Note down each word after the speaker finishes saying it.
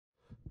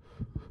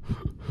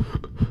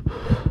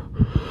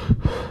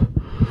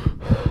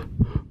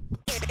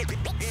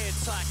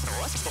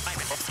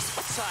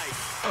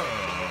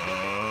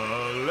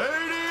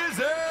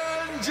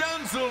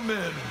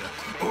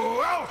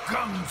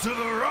to the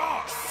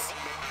Ross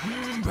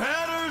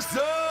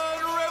Patterson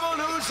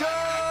Revolution!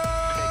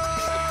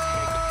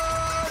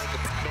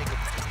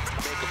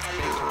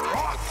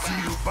 Brought to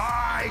you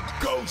by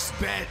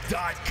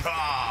GhostBed.com.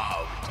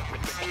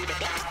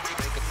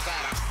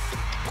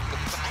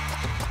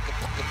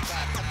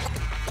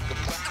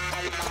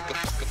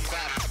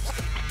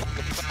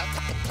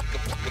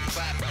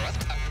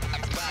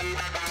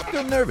 I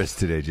feel nervous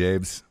today,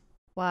 Jabes.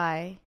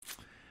 Why?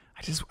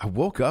 I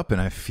woke up and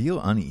I feel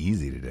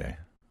uneasy today.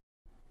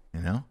 You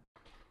know?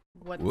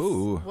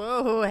 Whoa.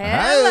 Whoa,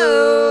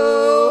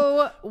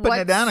 hello.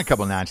 Putting it down a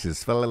couple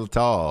notches. Felt a little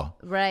tall.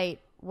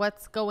 Right.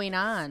 What's going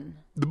on?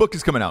 The book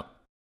is coming out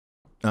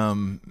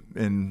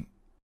in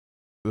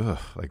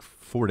like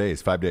 4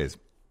 days, 5 days.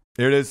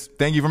 Here it is.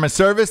 Thank you for my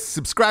service.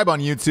 Subscribe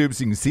on YouTube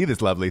so you can see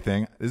this lovely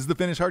thing. This is the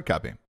finished hard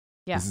copy.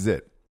 Yeah. This is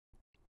it.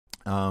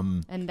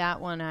 And that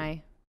one,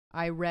 I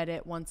read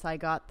it once I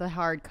got the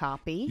hard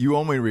copy. You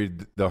only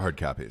read the hard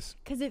copies.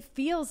 Because it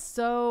feels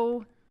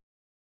so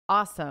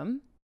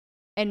awesome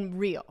and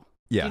real.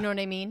 Yeah. You know what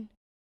I mean?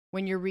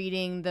 When you're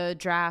reading the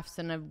drafts,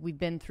 and we've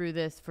been through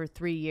this for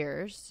 3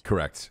 years.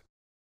 Correct.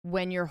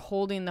 When you're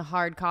holding the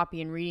hard copy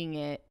and reading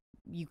it,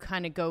 you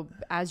kind of go,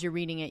 as you're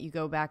reading it, you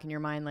go back in your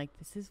mind like,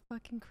 this is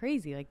fucking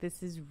crazy. Like,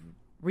 this is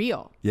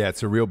real. Yeah,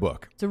 it's a real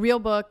book. It's a real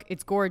book.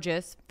 It's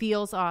gorgeous.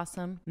 Feels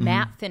awesome. Mm-hmm.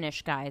 Matte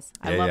finish, guys.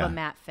 I love a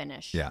matte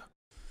finish. Yeah.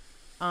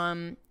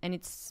 And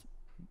it's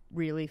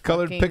really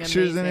colored fucking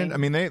pictures amazing. in it. I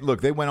mean,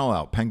 they went all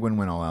out. Penguin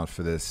went all out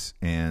for this,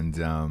 and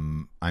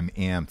I'm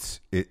amped.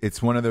 It's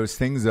one of those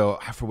things, though.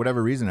 For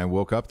whatever reason, I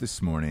woke up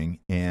this morning,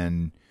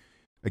 and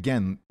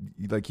again,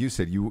 like you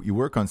said, you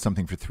work on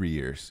something for 3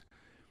 years.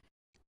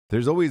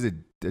 There's always a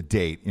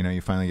date. You know,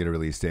 you finally get a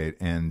release date,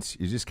 and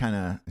you just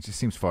it just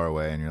seems far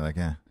away, and you're like,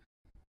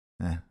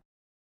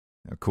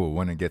 cool.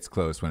 When it gets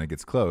close,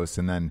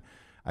 and then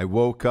I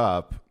woke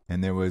up,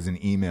 and there was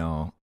an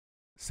email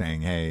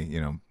saying, hey,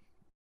 you know,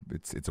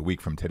 it's a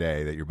week from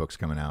today that your book's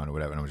coming out or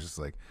whatever. And I was just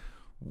like,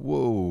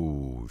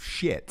 whoa,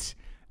 shit.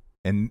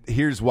 And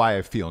here's why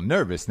I feel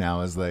nervous now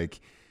is like,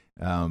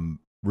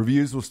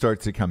 reviews will start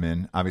to come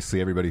in.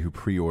 Obviously, everybody who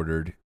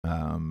pre-ordered,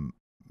 and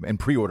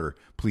pre-order,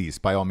 please,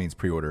 by all means,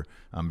 pre-order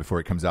before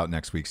it comes out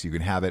next week so you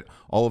can have it.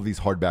 All of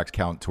these hardbacks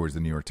count towards the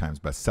New York Times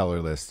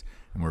bestseller list,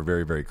 and we're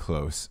very, very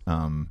close.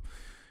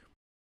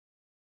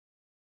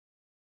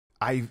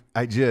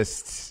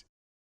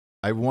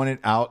 I want it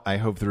out. I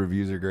hope the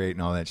reviews are great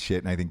and all that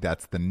shit. And I think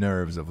that's the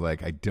nerves of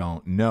like, I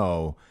don't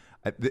know.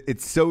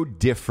 It's so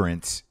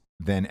different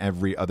than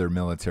every other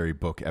military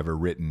book ever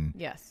written.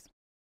 Yes.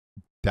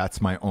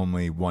 That's my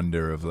only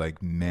wonder of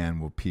like,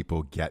 man, will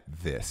people get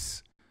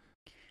this?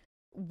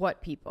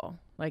 What people?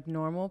 Like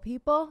normal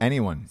people?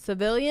 Anyone.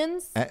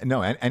 Civilians?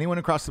 No, anyone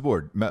across the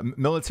board.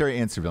 Military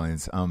and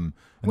civilians. And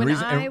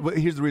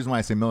here's the reason why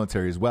I say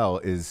military as well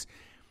is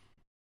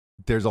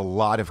there's a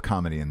lot of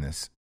comedy in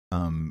this.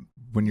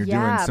 When you're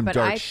doing some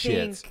dark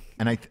shit.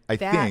 And I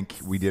think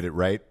we did it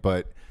right,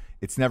 but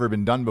it's never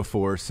been done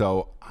before,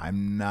 so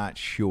I'm not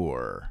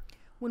sure.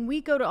 When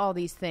we go to all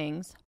these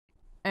things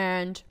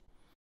and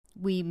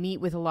we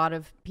meet with a lot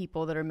of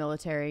people that are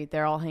military,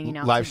 they're all hanging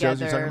out live together.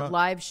 Shows you're talking about?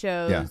 Live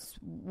shows, yeah.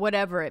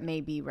 Whatever it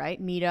may be,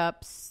 right?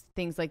 Meetups,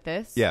 things like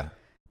this. Yeah.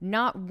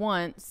 Not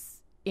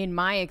once in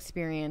my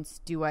experience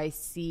do I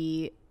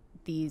see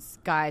these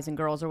guys and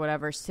girls or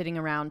whatever sitting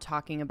around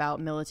talking about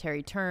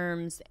military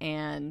terms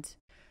and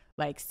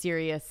like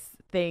serious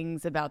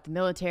things about the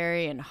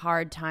military and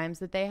hard times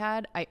that they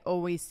had. I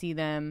always see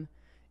them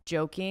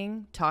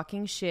joking,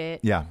 talking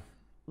shit. Yeah.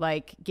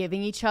 Like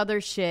giving each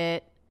other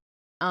shit.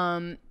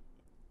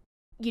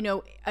 You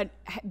know,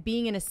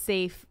 being in a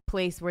safe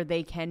place where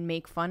they can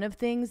make fun of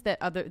things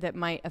that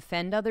might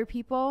offend other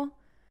people.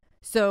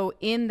 So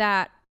in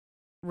that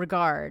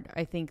regard,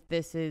 I think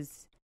this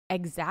is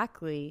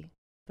exactly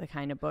the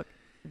kind of book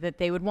that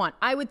they would want.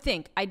 I would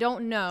think. I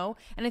don't know.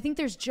 And I think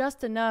there's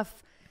just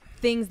enough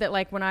things that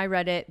like when I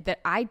read it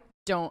that I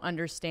don't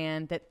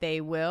understand that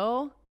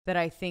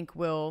I think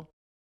will,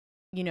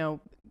 you know,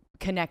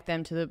 connect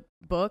them to the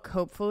book,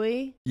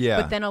 hopefully.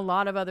 Yeah. But then a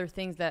lot of other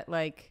things that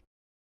like,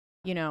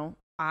 you know,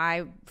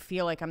 I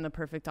feel like I'm the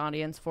perfect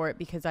audience for it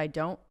because I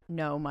don't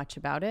know much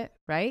about it,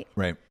 right?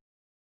 Right.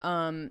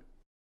 And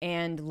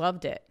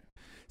loved it.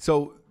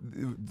 So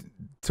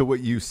to what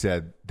you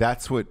said,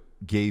 that's what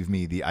gave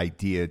me the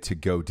idea to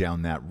go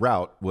down that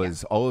route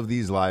was all of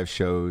these live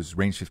shows,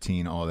 Range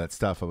 15, all of that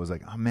stuff. I was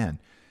like, oh man,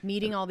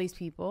 meeting all these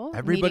people.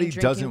 Everybody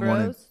doesn't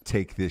want to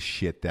take this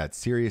shit that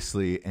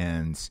seriously,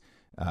 and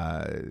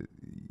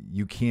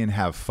you can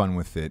have fun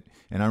with it.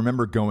 And I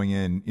remember going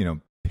in, you know,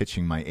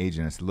 pitching my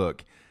agent. I said,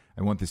 look,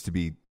 I want this to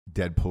be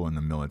Deadpool in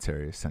the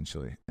military,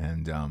 essentially.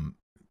 And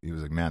he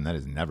was like, man, that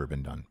has never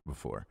been done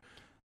before.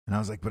 And I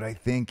was like, but I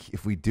think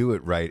if we do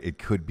it right, it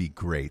could be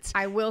great.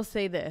 I will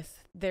say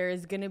this. There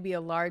is going to be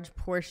a large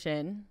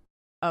portion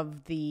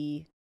of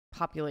the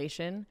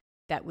population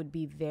that would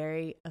be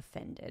very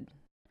offended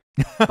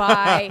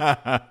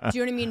by, do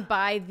you know what I mean?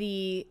 By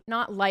the,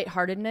 not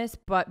lightheartedness,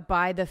 but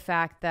by the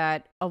fact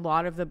that a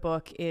lot of the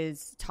book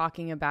is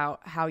talking about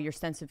how your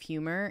sense of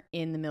humor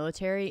in the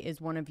military is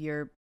one of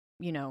your,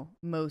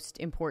 most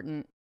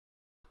important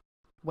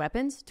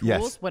weapons,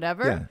 tools,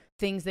 whatever,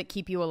 things that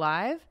keep you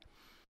alive.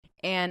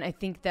 And I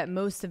think that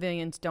most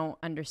civilians don't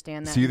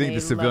understand that. So you think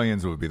the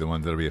civilians would be the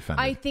ones that'll be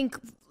offended? I think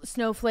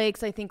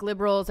snowflakes, I think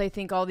liberals, I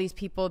think all these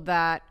people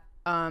that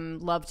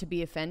love to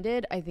be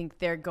offended, I think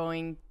they're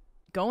going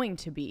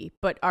to be.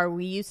 But are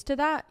we used to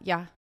that?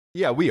 Yeah.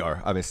 Yeah, we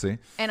are, obviously.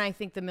 And I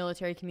think the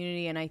military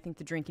community and I think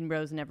the drinking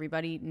bros and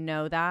everybody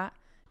know that.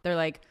 They're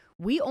like,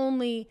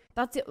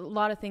 that's a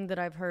lot of things that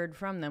I've heard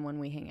from them when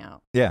we hang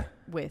out. Yeah.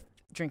 With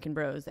drinking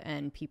bros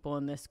and people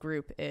in this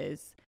group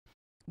is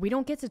we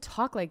don't get to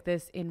talk like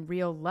this in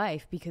real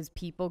life because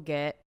people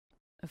get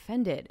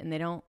offended and they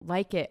don't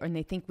like it and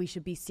they think we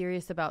should be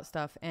serious about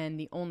stuff. And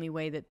the only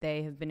way that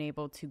they have been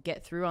able to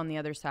get through on the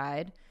other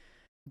side,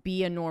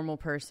 be a normal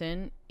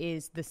person,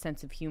 is the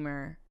sense of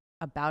humor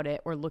about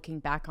it or looking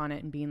back on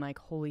it and being like,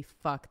 holy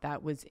fuck,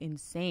 that was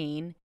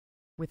insane,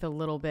 with a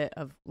little bit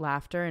of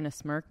laughter and a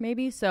smirk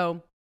maybe.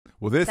 So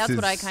that's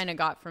what I kind of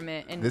got from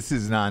it. And this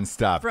is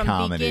nonstop from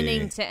comedy.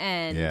 Beginning to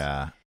end.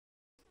 Yeah.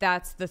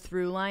 That's the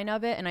through line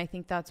of it. And I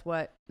think that's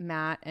what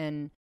Matt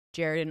and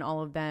Jared and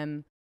all of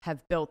them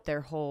have built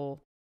their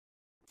whole,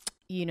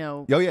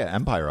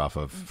 empire off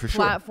of, for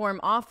platform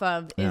off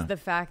of, is the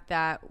fact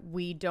that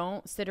we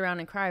don't sit around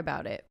and cry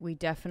about it. We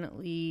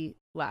definitely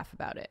laugh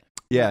about it.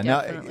 Yeah. We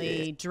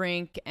definitely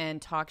drink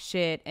and talk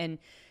shit and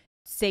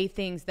say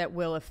things that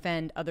will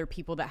offend other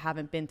people that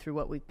haven't been through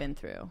what we've been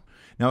through.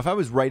 Now, if I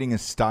was writing a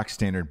stock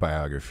standard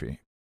biography,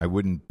 I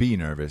wouldn't be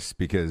nervous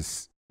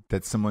because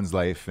that's someone's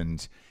life,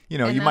 and you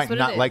might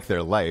not like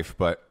their life,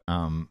 but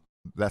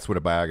that's what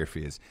a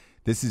biography is.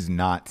 This is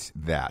not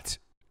that.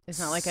 It's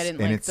not like I didn't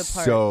and like it's the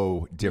part.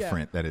 so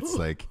different that it's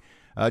like,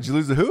 did you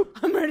lose the hoop?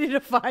 I'm ready to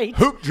fight.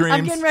 Hoop dreams.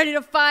 I'm getting ready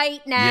to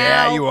fight now.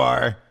 Yeah, you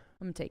are.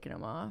 I'm taking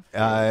them off.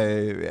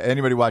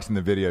 Anybody watching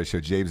the video show,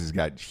 James has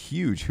got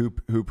huge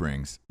hoop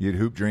rings. You had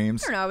hoop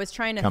dreams? I don't know. I was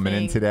trying to coming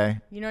in today.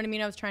 You know what I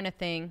mean? I was trying to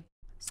thing.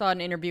 Saw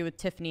an interview with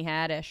Tiffany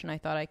Haddish, and I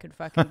thought I could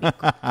fucking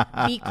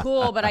be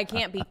cool, but I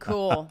can't be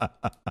cool.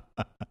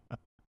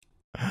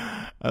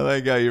 I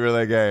like how you were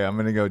like, hey, I'm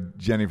going to go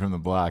Jenny from the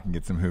block and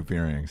get some hoop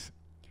earrings.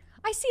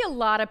 I see a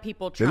lot of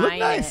people trying they look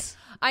nice. it.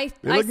 I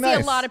see a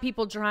lot of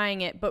people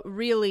trying it, but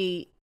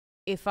really,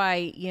 if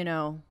I,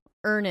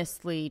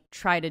 earnestly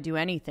try to do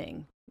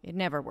anything, it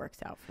never works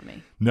out for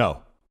me.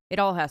 No. It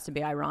all has to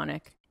be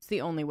ironic. It's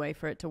the only way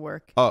for it to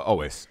work. Oh,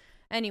 always.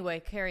 Anyway,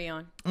 carry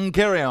on.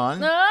 Carry on.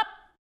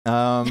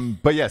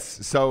 But yes,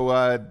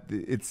 so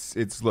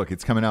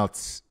it's coming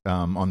out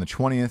on the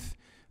 20th.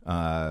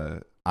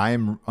 I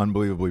am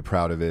unbelievably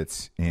proud of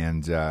it,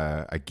 and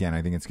again,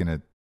 I think it's going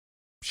to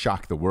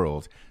shock the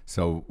world.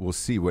 So we'll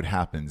see what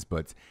happens.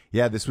 But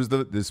yeah, this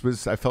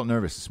was. I felt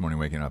nervous this morning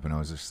waking up, and I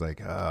was just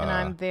like, And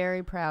I'm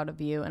very proud of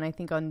you. And I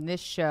think on this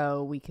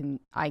show,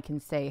 I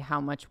can say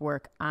how much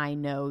work I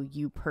know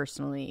you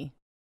personally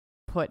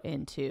put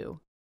into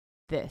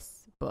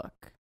this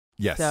book.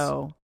 Yes.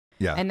 So.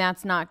 Yeah. And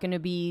that's not going to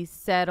be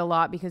said a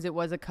lot because it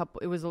was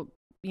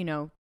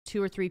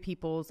 2 or 3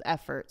 people's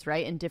efforts,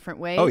 right? In different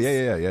ways. Oh,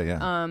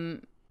 yeah.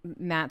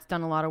 Matt's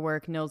done a lot of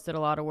work. Nils did a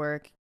lot of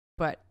work.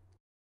 But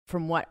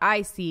from what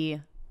I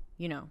see,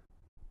 you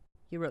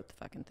wrote the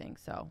fucking thing.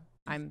 So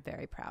I'm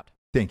very proud.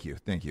 Thank you.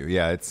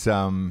 Yeah, it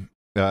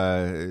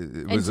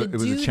was a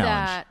challenge.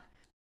 That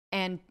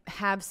and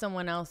have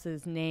someone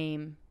else's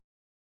name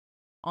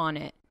on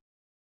it,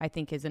 I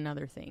think, is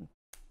another thing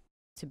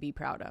to be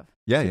proud of.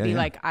 Yeah, to be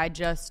like,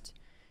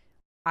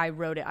 I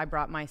wrote it, I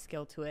brought my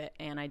skill to it,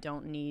 and I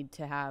don't need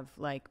to have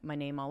like my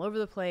name all over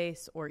the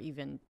place or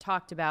even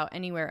talked about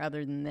anywhere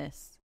other than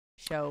this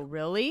show.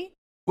 Really?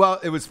 Well,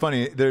 it was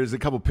funny. There's a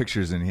couple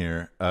pictures in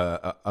here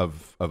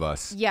of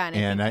us. Yeah,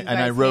 and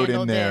I wrote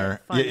in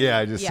there. Yeah,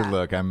 I just said,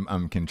 look, I'm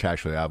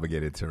contractually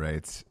obligated to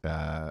write.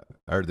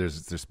 Or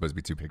there's supposed to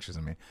be 2 pictures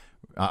of me.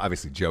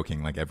 Obviously,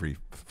 joking, like every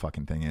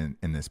fucking thing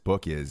in this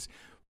book is,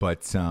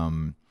 but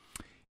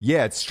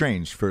yeah, it's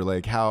strange for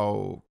like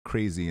how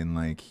crazy and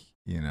like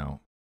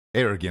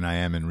arrogant I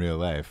am in real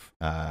life.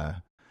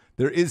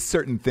 There is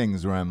certain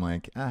things where I'm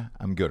like,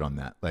 I'm good on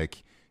that.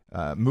 Like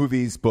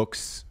movies,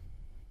 books.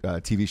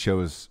 TV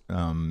shows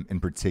in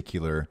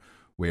particular,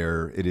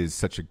 where it is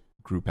such a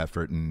group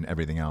effort and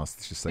everything else.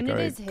 It's just like, all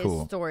right, it is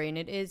his story and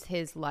it is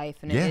his life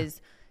and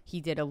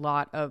he did a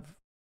lot of,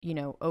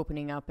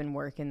 opening up and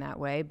work in that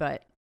way.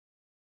 But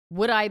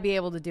would I be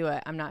able to do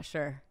it? I'm not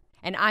sure.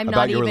 And I'm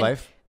about not your even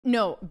life?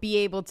 No, be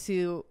able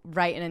to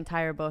write an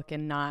entire book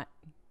and not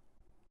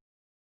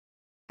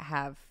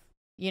have,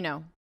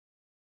 I'm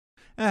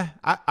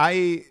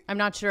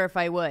not sure if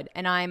I would.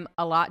 And I'm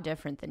a lot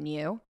different than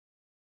you.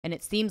 And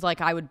it seems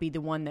like I would be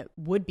the one that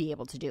would be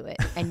able to do it,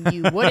 and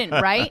you wouldn't,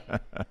 right?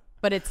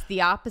 But it's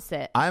the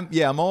opposite.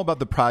 I'm all about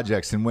the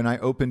projects. And when I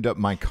opened up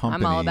my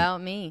company, I'm all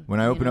about me. When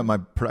I opened up my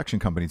production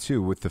company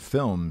too, with the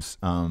films,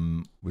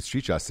 with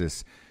Street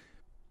Justice,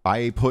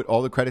 I put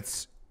all the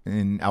credits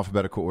in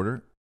alphabetical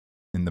order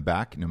in the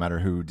back, no matter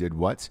who did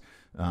what,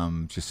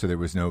 just so there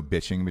was no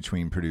bitching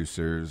between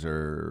producers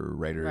or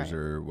writers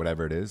or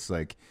whatever it is.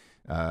 Like,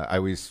 I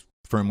always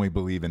firmly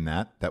believe in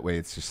that. That way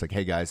it's just like,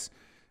 hey, guys,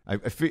 I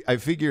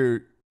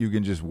figure you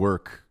can just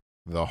work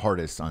the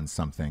hardest on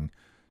something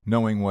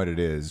knowing what it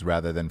is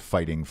rather than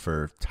fighting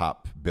for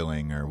top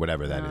billing or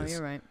whatever that is.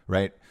 You're right.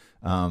 Right?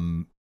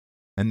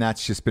 And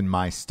that's just been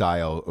my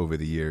style over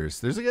the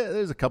years. There's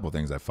a couple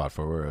things I fought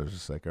for where I was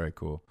just like, all right,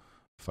 cool.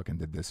 Fucking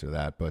did this or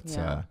that. But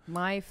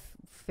my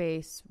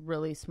face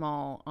really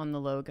small on the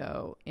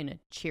logo in a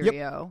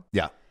Cheerio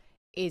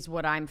is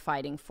what I'm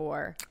fighting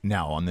for.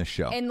 Now on this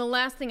show. And the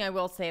last thing I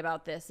will say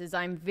about this is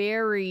I'm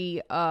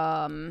very,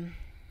 how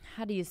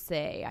do you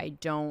say, I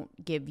don't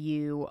give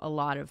you a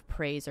lot of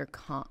praise or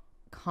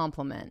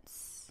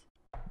compliments.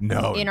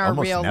 No, in our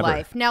real never.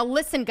 life. Now,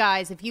 listen,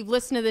 guys, if you've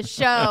listened to this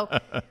show,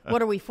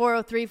 what are we,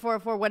 403,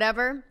 404,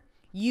 whatever?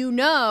 You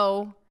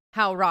know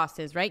how Ross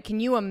is, right?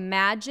 Can you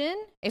imagine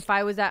if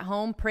I was at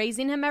home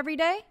praising him every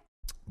day?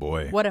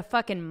 Boy. What a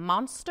fucking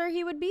monster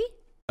he would be.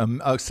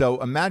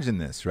 So imagine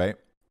this, right?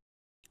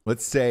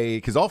 Let's say,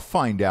 because I'll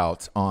find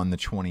out on the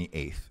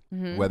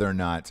 28th, whether or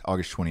not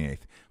August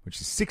 28th,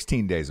 which is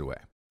 16 days away.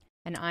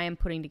 And I am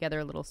putting together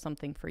a little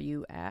something for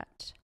you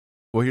at...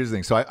 Well, here's the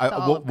thing. So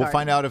we'll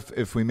find out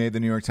if we made the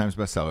New York Times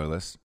bestseller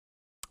list.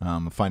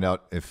 We'll find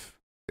out if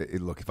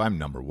I'm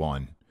number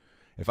one,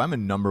 if I'm a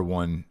number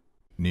one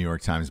New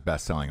York Times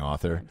bestselling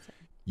author,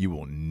 you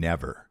will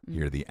never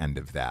hear the end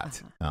of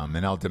that.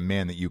 And I'll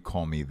demand that you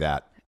call me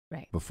that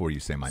before you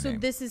say my name. So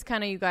this is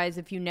kind of, you guys,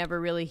 if you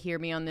never really hear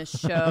me on this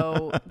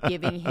show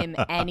giving him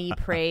any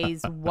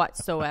praise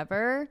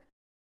whatsoever,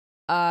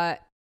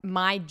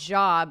 my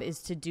job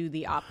is to do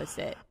the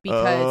opposite,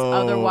 because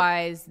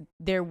otherwise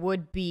there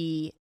would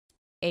be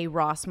a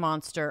Ross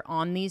monster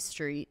on these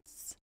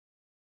streets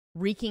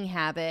wreaking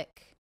havoc.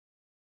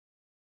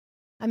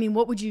 I mean,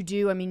 what would you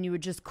do? I mean, you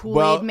would just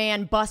Kool-Aid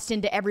man bust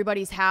into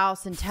everybody's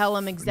house and tell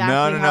them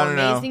exactly how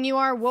amazing you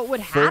are? What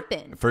would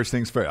happen? First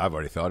things first. I've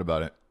already thought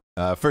about it.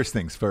 First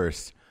things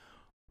first,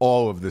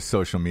 all of the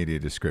social media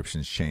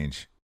descriptions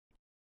change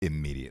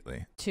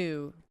immediately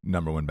to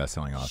number one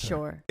bestselling author.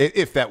 Sure.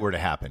 If that were to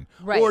happen.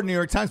 Right. Or New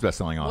York Times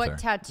bestselling author. What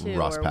tattoo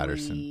Ross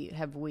Patterson.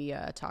 have we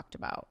talked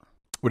about?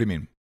 What do you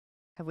mean?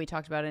 Have we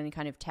talked about any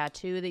kind of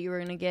tattoo that you were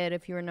going to get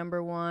if you were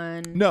number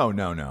one? No.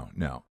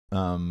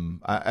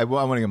 I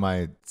want to get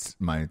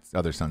my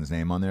other son's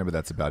name on there, but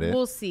that's about it.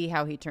 We'll see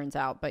how he turns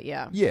out, but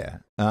yeah. Yeah.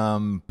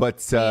 But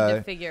need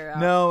to figure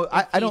out. No,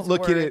 I don't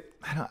look at it.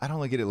 I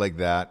don't look at it like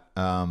that.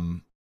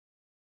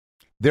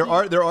 There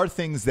are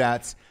things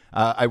that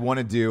I want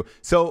to do.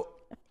 So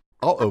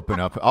I'll open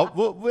up.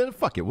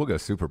 Fuck it. We'll go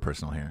super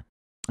personal here.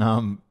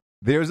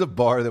 There's a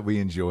bar that we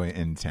enjoy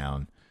in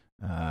town,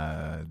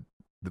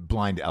 the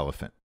Blind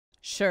Elephant.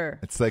 Sure.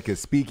 It's like a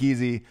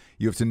speakeasy.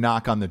 You have to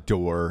knock on the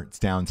door. It's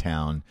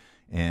downtown,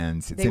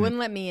 and they wouldn't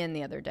let me in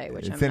the other day,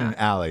 which it's in an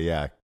alley.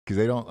 Yeah, because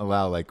they don't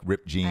allow like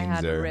ripped jeans. I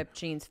had ripped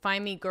jeans.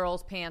 Find me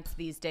girls' pants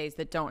these days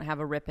that don't have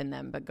a rip in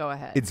them. But go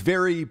ahead. It's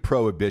very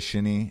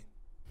prohibition-y.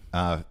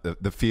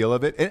 The feel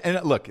of it,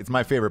 and look, it's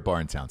my favorite bar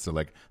in town, so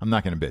like I'm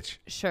not going to bitch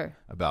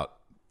about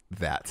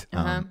that,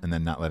 and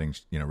then not letting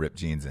ripped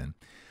jeans in.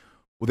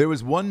 Well, there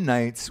was one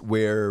night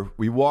where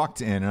we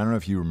walked in, and I don't know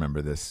if you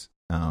remember this,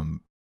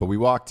 but we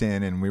walked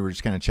in and we were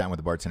just kind of chatting with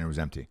the bartender. It was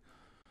empty.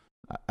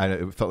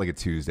 It felt like a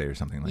Tuesday or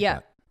something like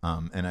that.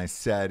 And I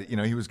said,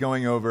 he was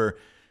going over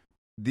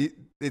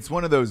it's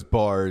one of those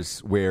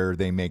bars where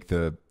they make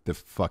the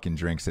fucking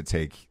drinks that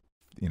take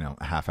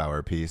a half hour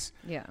a piece.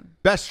 Yeah.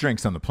 Best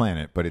drinks on the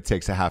planet, but it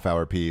takes a half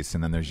hour piece,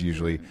 and then there's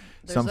usually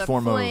some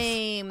form of a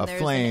flame,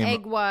 an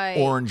egg white,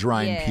 orange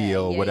rind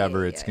peel,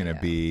 whatever it's going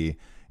to be.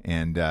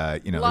 And,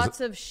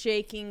 lots of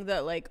shaking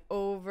that like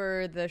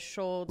over the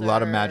shoulder. A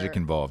lot of magic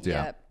involved.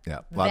 Yeah. Yep. Yeah.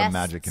 A lot of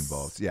magic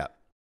involved. Yeah.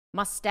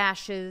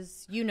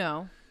 Mustaches,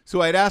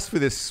 So I'd asked for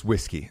this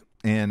whiskey,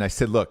 and I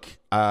said, look,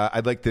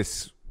 I'd like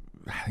this.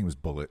 I think it was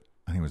Bullet.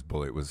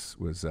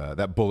 Was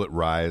that Bullet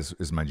Rye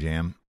is my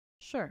jam.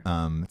 Sure.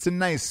 It's a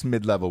nice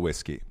mid-level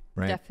whiskey,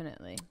 right?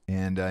 Definitely.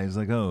 And he was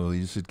like, oh,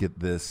 you should get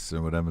this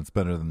or whatever. It's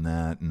better than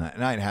that. And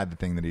I had the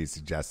thing that he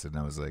suggested,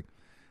 and I was like,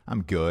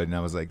 I'm good. And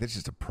I was like, that's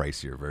just a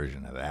pricier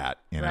version of that,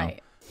 Right. And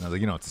I was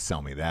like, you don't have to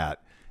sell me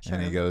that. Sure.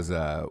 And he goes,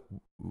 oh,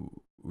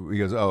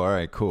 all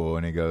right, cool.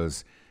 And he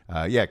goes,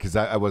 yeah, because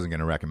I wasn't going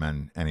to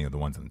recommend any of the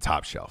ones on the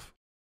top shelf.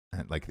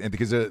 And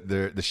because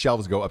the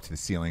shelves go up to the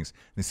ceilings.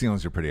 And the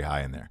ceilings are pretty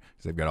high in there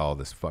because they've got all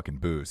this fucking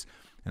booze.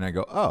 And I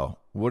go, oh,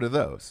 what are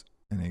those?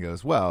 And he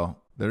goes,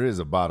 well, there is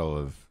a bottle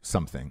of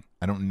something.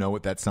 I don't know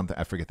what that's something.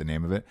 I forget the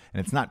name of it.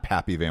 And it's not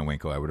Pappy Van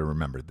Winkle. I would have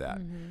remembered that.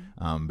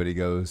 Mm-hmm. But he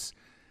goes,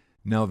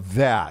 now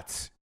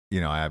that, I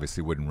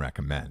obviously wouldn't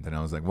recommend. And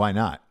I was like, why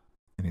not?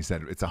 And he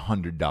said, it's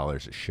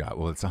 $100 a shot.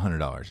 Well, it's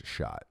 $100 a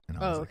shot. And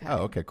I was like,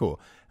 oh, okay, cool.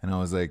 And I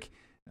was like,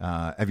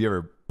 have you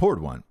ever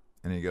poured one?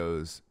 And he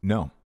goes,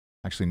 no.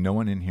 Actually, no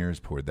one in here has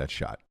poured that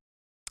shot.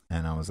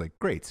 And I was like,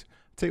 great.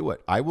 I'll tell you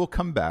what, I will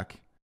come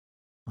back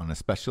on a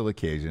special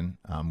occasion,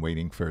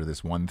 waiting for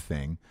this one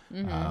thing.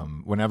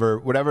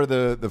 Whatever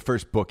the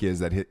first book is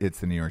that hits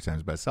the New York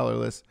Times bestseller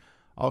list,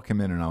 I'll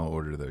come in and I'll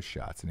order those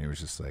shots. And he was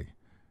just like,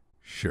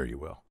 sure you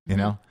will, you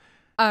know?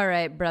 All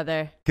right,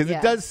 brother. Because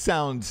it does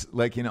sound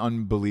like an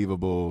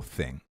unbelievable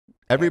thing.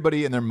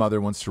 Everybody and their mother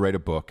wants to write a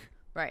book.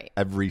 Right.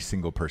 Every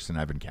single person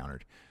I've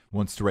encountered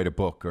wants to write a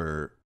book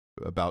or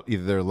about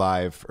either their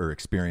life or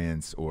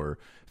experience or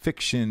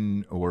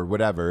fiction or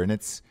whatever.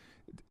 And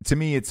to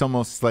me, it's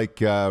almost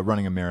like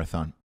running a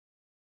marathon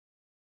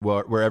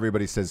where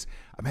everybody says,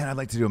 man, I'd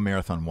like to do a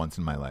marathon once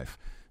in my life.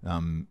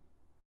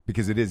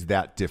 Because it is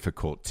that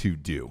difficult to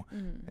do.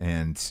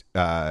 And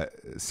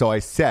so I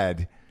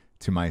said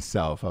to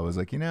myself, I was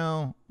like,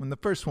 when the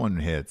first one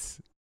hits,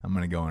 I'm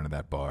going to go into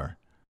that bar.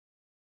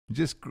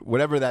 Just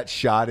whatever that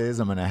shot is,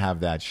 I'm going to have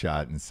that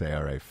shot and say,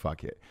 all right,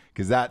 fuck it.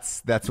 Because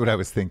that's what I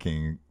was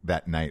thinking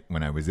that night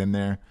when I was in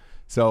there.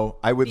 So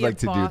I would like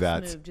to do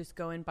that. Move. Just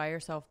go in by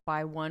yourself,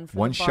 buy one for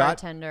one the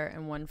bartender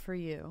and one for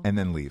you. And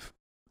then leave.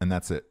 And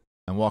that's it.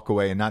 And walk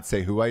away and not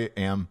say who I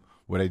am,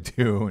 what I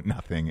do,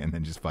 nothing, and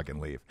then just fucking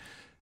leave.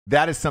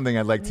 That is something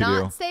I'd like to do.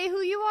 Not say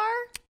who you are?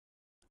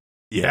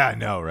 Yeah, I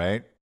know,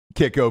 right?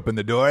 Kick open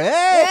the door.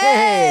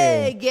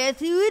 Hey! Guess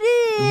who it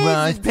is?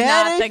 Ross It's not the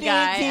Patterson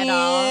guy at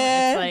all.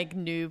 here. It's like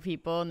new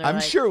people. And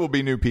I'm sure it will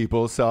be new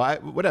people. So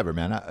whatever,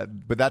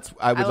 man. But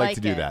I would like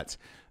to do that.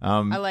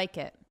 I like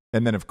it.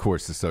 And then, of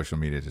course, the social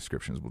media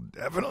descriptions will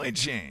definitely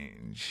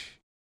change.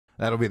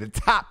 That'll be the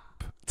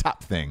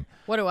top thing.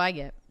 What do I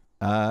get?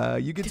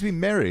 You get to be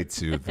married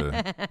to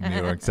the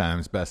New York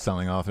Times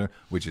bestselling author,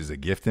 which is a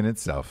gift in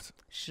itself.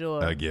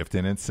 Sure. A gift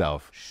in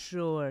itself.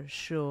 Sure.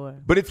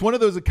 But it's one of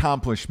those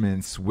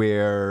accomplishments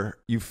where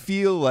you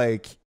feel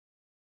like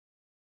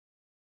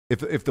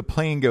if the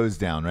plane goes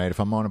down, right? If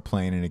I'm on a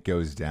plane and it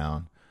goes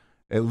down,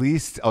 at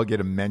least I'll get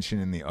a mention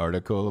in the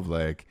article of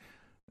like,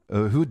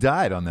 who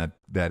died on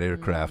that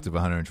aircraft of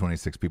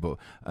 126 people?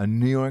 A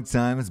New York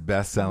Times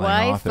best-selling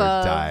author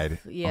died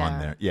on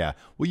there. Yeah.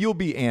 Well, you'll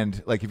be,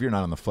 and like if you're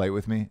not on the flight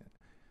with me,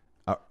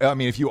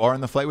 if you are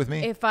on the flight with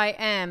me, if I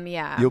am,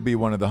 yeah, you'll be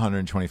one of the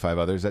 125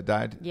 others that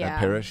died, that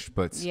perished.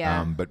 But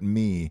but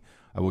me,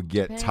 I will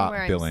get depending top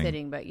where billing. I'm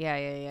sitting, but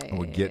I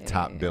will get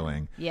top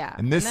billing. Yeah,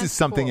 and this is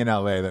something cool. in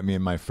LA that me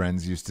and my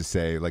friends used to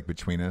say, like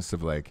between us,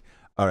 of like,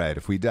 all right,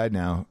 if we died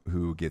now,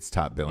 who gets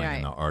top billing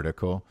in the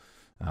article?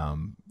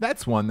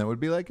 That's one that would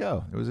be like,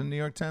 oh, it was a New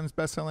York Times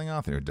bestselling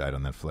author who died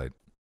on that flight.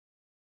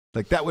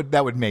 Like that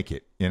would make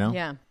it,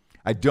 Yeah.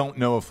 I don't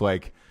know if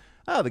like,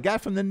 oh, the guy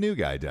from The New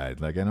Guy died.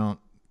 Like I don't.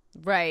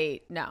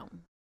 Right. No.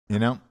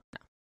 No.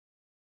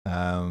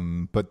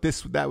 But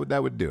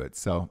that would do it.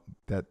 So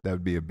that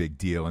would be a big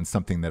deal and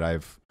something that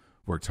I've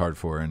worked hard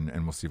for, and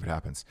we'll see what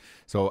happens.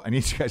 So I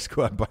need you guys to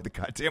go out and buy the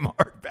goddamn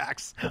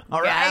hardbacks.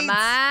 All right. Come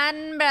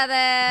on,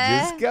 brother.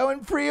 Just go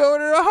and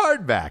pre-order a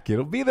hardback.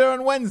 It'll be there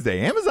on Wednesday.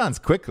 Amazon's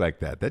quick like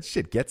that. That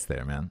shit gets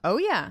there, man. Oh,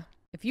 yeah.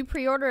 If you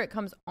pre-order, it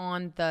comes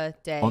on the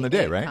day. On the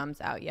day, right? It comes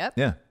out, yep.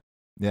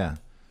 Yeah.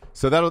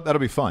 So that'll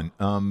be fun.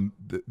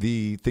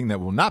 The thing that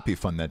will not be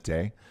fun that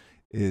day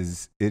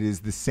is it is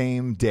the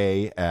same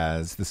day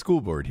as the school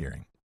board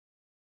hearing,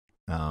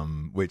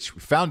 which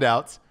we found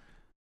out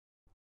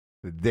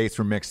the dates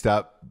were mixed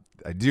up.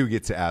 I do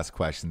get to ask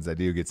questions. I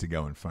do get to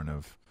go in front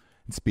of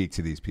and speak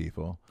to these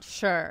people.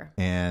 Sure.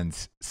 And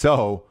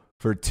so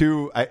for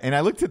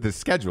I looked at the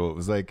schedule. It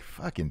was like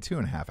fucking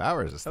 2.5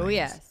 hours. This thing Oh,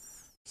 yes.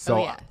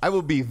 So I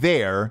will be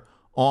there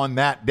on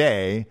that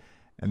day,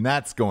 and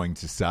that's going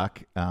to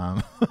suck.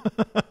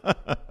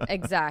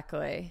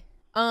 Exactly.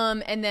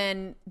 And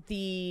then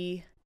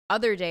the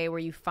other day where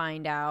you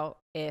find out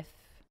if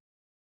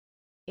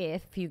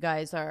you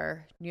guys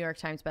are New York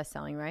Times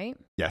bestselling, right?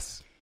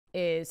 Yes.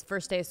 Is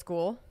first day of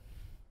school.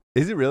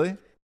 Is it really?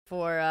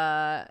 For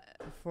the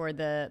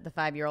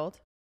 5-year-old.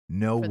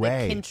 No for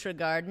way. The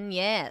kindergarten,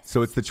 yes.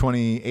 So it's the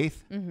 28th?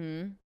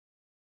 Mm-hmm.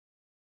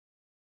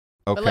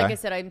 Okay. But like I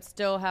said, I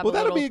still have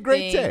that'll be a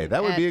great day.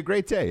 That would be a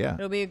great day, yeah.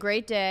 It'll be a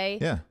great day.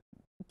 Yeah.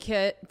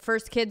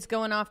 First kids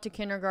going off to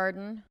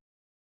kindergarten.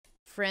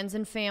 Friends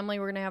and family,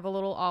 we're going to have a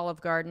little Olive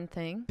Garden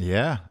thing.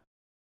 Yeah.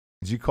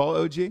 Did you call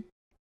OG?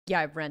 Yeah,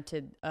 I've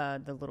rented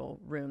the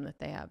little room that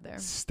they have there.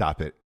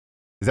 Stop it.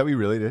 Is that what you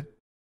really did?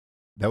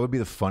 That would be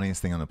the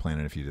funniest thing on the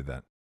planet if you did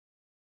that.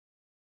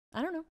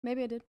 I don't know.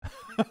 Maybe I did.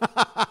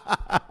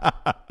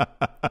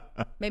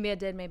 Maybe I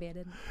did. Maybe I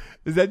didn't.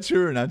 Is that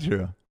true or not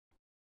true?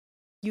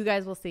 You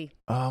guys will see.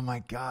 Oh, my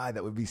God.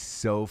 That would be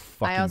so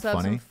fucking funny. I also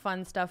have some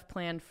fun stuff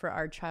planned for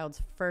our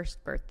child's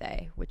first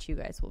birthday, which you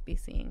guys will be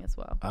seeing as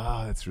well.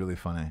 Oh, that's really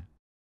funny.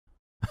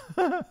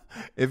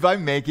 If I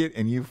make it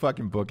and you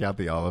fucking book out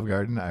the Olive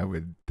Garden, I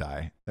would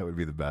die. That would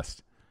be the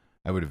best.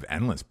 I would have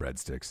endless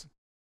breadsticks.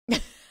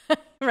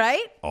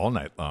 Right? All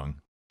night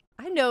long.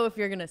 I know if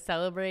you're going to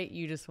celebrate,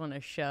 you just want to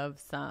shove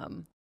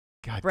some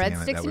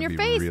breadsticks in your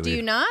face. Really, do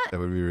you not? That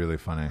would be really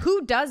funny.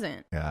 Who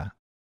doesn't? Yeah.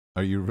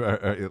 Are you?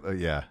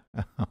 Yeah.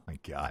 Oh, my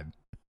God.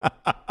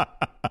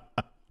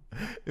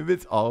 If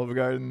it's Olive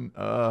Garden,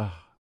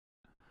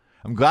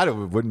 I'm glad it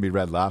wouldn't be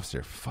Red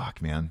Lobster.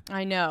 Fuck, man.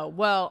 I know.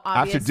 Well,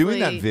 obviously, after doing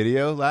that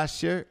video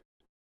last year,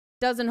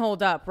 doesn't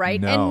hold up, right?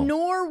 No. And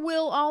nor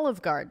will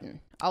Olive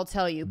Garden, I'll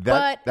tell you.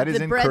 That is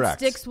the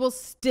incorrect. breadsticks will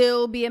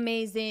still be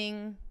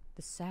amazing.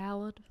 The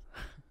salad.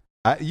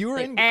 You were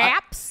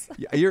apps.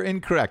 You're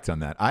incorrect on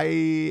that.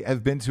 I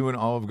have been to an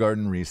Olive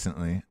Garden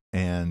recently,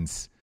 and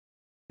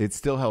it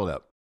still held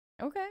up.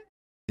 Okay.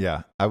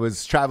 Yeah, I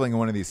was traveling in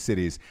one of these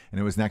cities, and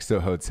it was next to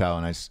a hotel,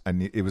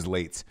 and it was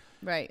late,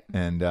 right?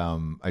 And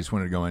I just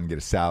wanted to go in and get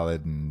a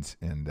salad and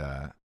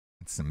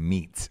some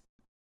meat,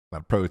 a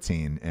lot of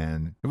protein,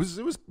 and it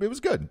was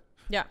good.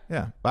 Yeah,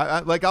 yeah. I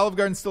like Olive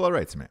Garden's still all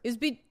right to me. It was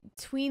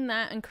between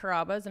that and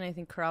Carrabba's, and I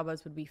think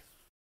Carrabba's would be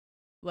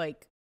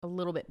like a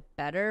little bit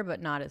better,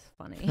 but not as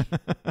funny.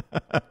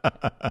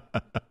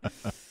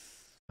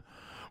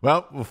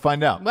 Well, we'll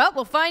find out.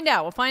 We'll find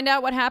out. We'll find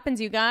out what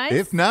happens, you guys.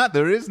 If not,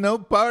 there is no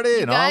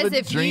party, and all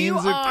the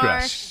dreams are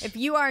crushed. If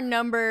you are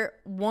number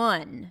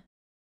one,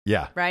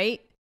 yeah, right,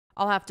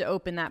 I'll have to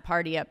open that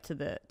party up to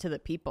the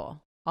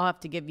people. I'll have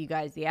to give you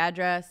guys the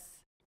address.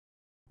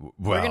 Well,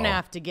 we're gonna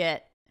have to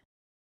get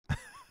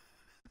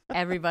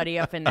everybody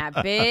up in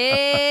that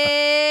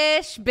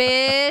bish.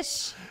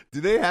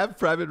 Do they have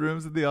private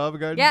rooms at the Olive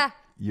Garden? Yeah.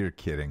 You're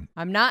kidding.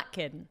 I'm not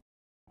kidding.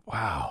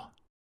 Wow,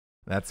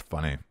 that's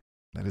funny.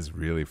 That is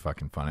really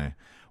fucking funny.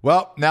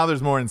 Well, now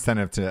there's more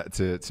incentive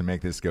to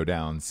make this go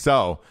down.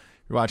 So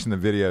you're watching the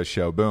video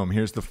show. Boom.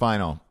 Here's the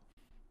final.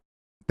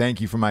 Thank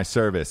you for my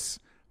service.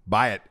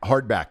 Buy it.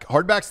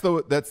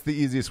 Hardback. That's the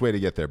easiest way to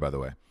get there, by the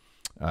way,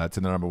 to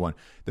the number one.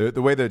 The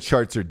way the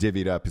charts are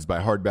divvied up is by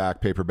hardback,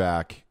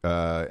 paperback,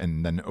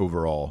 and then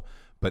overall.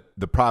 But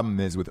the problem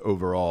is with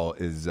overall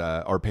is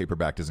our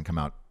paperback doesn't come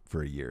out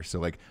for a year. So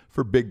like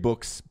for big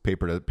books,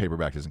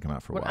 paperback doesn't come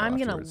out for a while. What I'm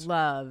going afterwards. to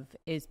love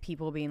is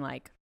people being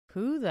like,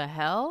 who the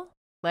hell?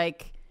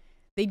 Like,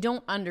 they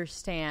don't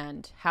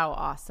understand how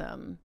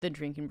awesome the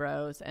Drinking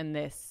Bros and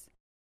this,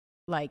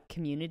 like,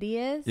 community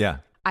is. Yeah.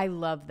 I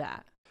love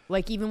that.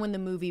 Like, even when the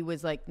movie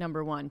was, like,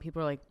 number one,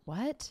 people are like,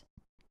 what?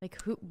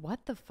 Like, who?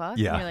 What the fuck?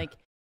 Yeah. And you're like,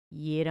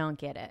 you don't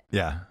get it.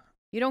 Yeah.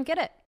 You don't get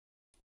it.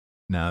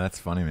 No, that's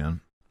funny,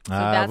 man. So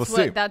that's we'll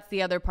see. That's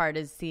the other part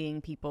is seeing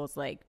people's,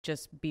 like,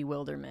 just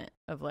bewilderment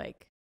of,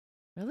 like,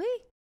 really?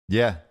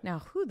 Yeah. Now,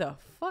 who the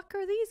fuck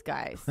are these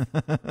guys?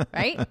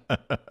 Right?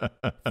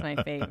 It's my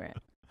favorite.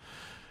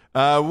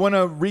 I want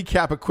to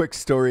recap a quick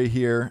story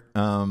here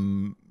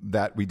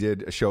that we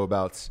did a show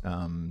about,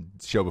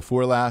 show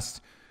before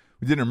last.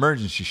 We did an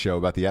emergency show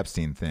about the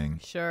Epstein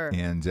thing. Sure.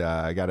 And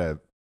I got a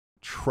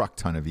truck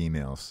ton of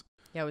emails.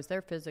 Yeah, I was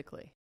there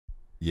physically.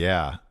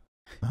 Yeah.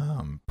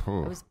 I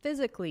was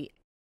physically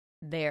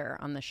there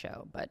on the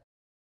show, but.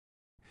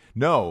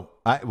 No,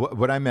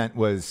 what I meant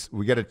was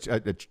we got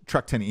a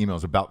truck ton of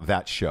emails about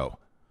that show.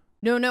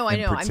 No, I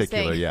know. I'm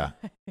saying, yeah.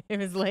 It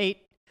was late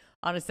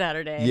on a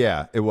Saturday.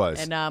 Yeah, it was.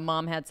 And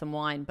Mom had some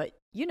wine, but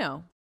you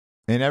know.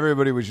 And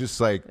everybody was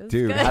just like,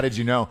 dude, good. How did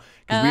you know?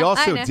 Because we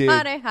also did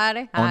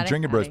on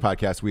Drinking Bros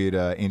podcast, we had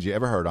Angie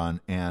Everhart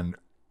on, and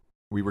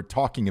we were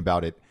talking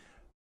about it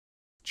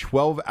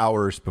 12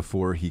 hours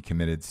before he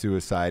committed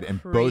suicide.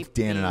 And both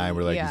Dan and I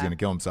were like, he's going to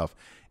kill himself.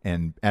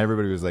 And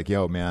everybody was like,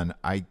 yo, man,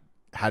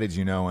 how did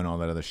you know? And all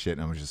that other shit.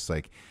 And I was just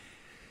like,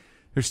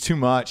 there's too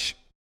much.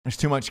 There's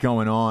too much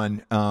going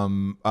on.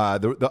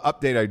 The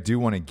update I do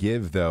want to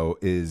give, though,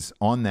 is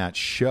on that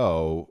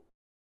show,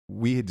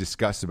 we had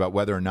discussed about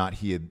whether or not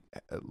he had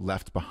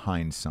left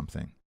behind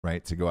something,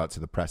 right? To go out to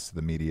the press, to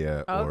the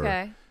media,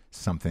 or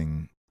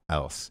something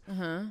else.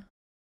 Uh-huh.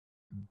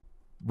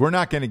 We're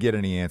not going to get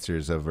any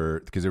answers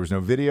over, because there was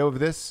no video of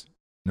this,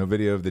 no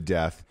video of the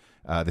death.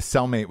 The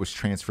cellmate was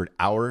transferred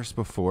hours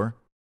before,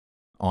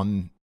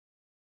 on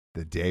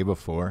the day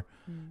before.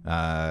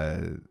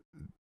 The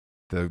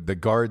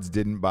guards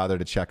didn't bother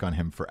to check on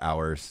him for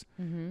hours.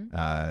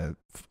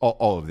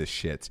 All of this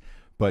shit.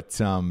 But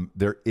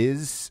there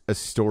is a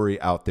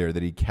story out there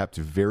that he kept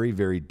very,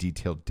 very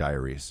detailed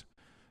diaries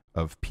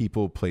of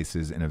people,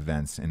 places, and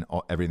events, and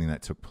everything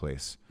that took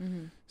place.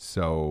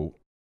 So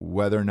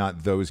whether or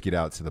not those get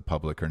out to the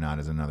public or not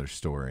is another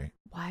story.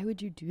 Why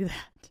would you do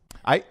that?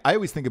 I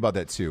always think about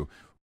that too.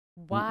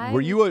 Why?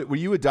 Were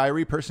you a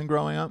diary person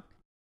growing up?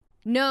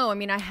 No, I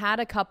mean, I had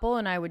a couple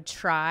and I would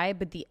try,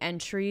 but the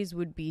entries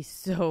would be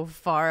so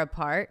far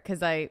apart because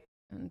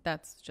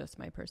that's just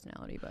my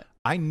personality. But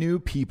I knew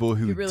people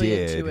who really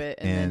did, into it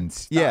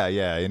and yeah,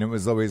 and it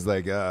was always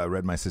like, I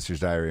read my sister's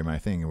diary, my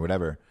thing, or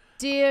whatever.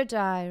 Dear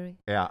diary.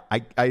 Yeah,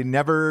 I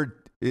never,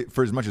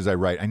 for as much as I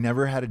write, I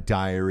never had a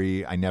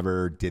diary. I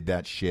never did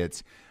that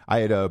shit. I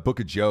had a book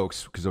of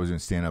jokes because I was going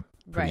to stand up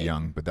pretty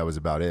young, but that was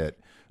about it.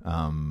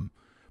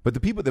 But the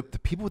people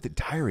with the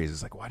diaries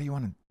is like, why do you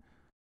want to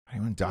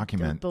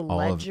document the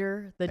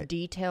ledger, the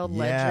detailed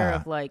ledger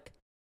of like,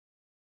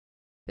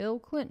 Bill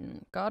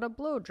Clinton got a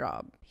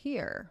blowjob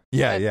here.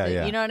 Yeah.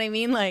 You know what I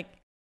mean? Like,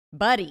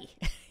 buddy,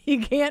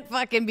 you can't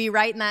fucking be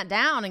writing that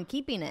down and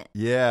keeping it.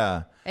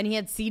 Yeah. And he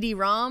had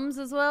CD-ROMs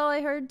as well,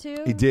 I heard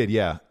too. He did,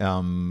 yeah.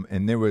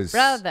 And there was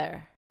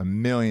a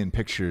million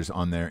pictures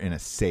on there in a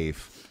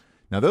safe.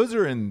 Now, those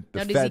are in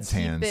the now, Fed's does he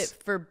keep hands.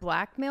 it for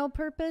blackmail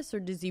purpose, or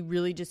does he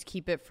really just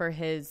keep it for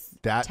his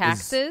That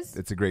taxes?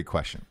 It's a great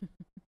question.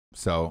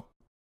 So,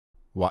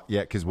 why?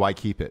 Yeah, because why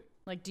keep it?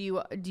 Like, do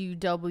you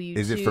W?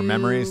 Is it for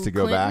memories to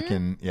go back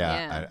Clinton?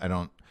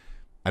 and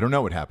I don't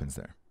know what happens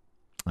there.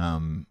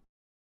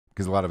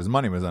 Because a lot of his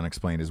money was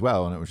unexplained as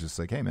well, and it was just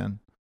like, hey man,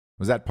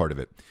 was that part of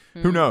it?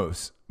 Who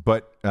knows?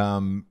 But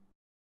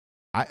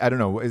I don't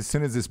know. As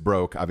soon as this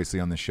broke, obviously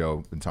on the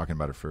show, been talking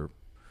about it for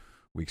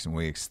weeks and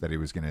weeks that he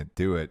was going to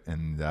do it,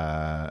 and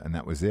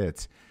that was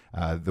it.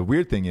 The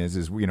weird thing is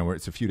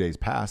it's a few days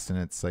past, and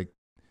it's like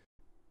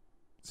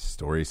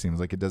story seems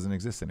like it doesn't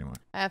exist anymore.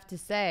 I have to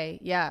say,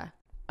 yeah.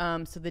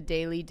 So the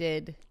Daily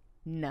did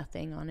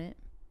nothing on it,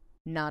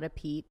 not a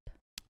peep.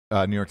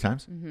 New York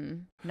Times.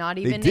 Mm-hmm. Not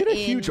even. They did a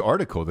huge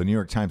article. The New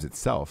York Times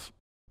itself.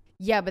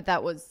 Yeah, but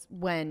that was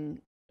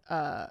when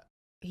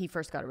he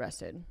first got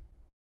arrested.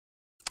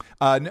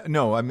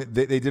 No, I mean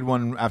they did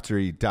one after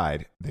he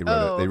died. They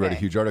wrote a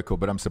huge article,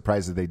 but I'm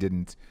surprised that they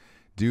didn't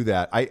do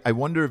that. I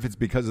wonder if it's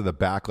because of the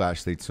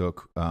backlash they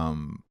took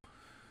when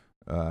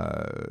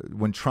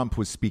Trump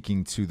was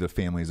speaking to the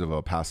families of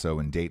El Paso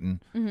and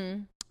Dayton.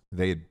 Mm-hmm.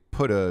 They had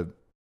put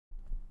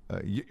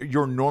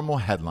your normal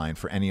headline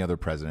for any other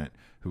president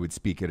who would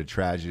speak at a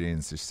tragedy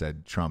and just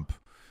said Trump,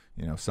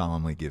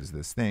 solemnly gives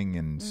this thing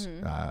and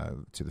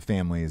to the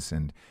families,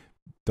 and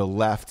the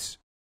left,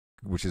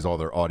 which is all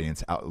their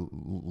audience,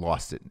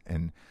 lost it,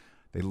 and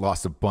they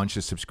lost a bunch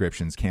of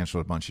subscriptions,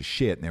 canceled a bunch of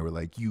shit, and they were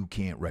like, you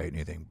can't write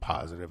anything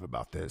positive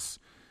about this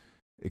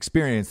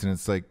experience. And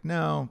it's like,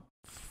 no,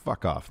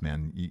 fuck off,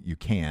 man. You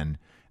can.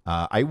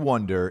 I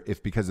wonder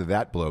if because of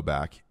that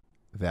blowback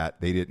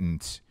that they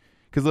didn't,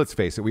 because let's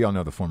face it, we all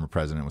know the former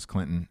president was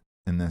Clinton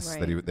in this,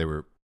 right. that they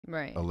were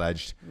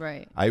alleged.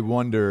 Right. I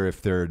wonder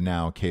if they're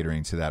now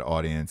catering to that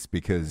audience,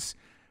 because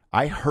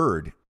I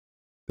heard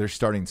they're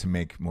starting to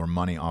make more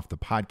money off the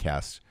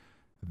podcast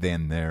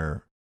than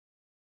their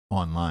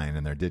online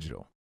and their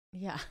digital.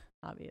 Yeah,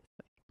 obviously.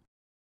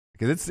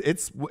 Because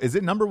is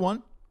it number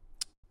one?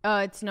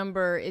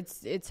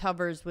 It's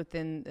hovers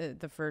within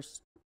the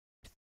first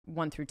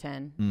 1 through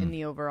 10 in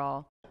the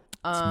overall.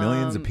 It's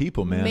millions of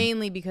people, man.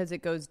 Mainly because it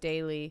goes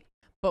daily.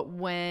 But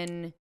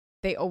when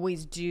they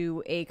always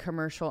do a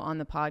commercial on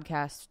the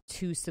podcast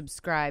to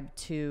subscribe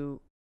to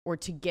or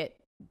to get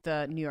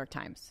the New York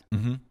Times.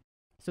 Mm-hmm.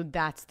 So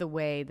that's the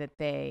way that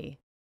they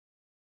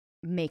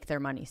make their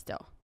money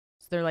still.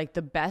 So they're like,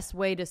 the best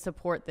way to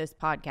support this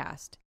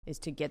podcast is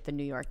to get the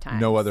New York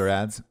Times. No other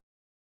ads?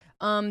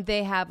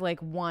 They have like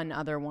one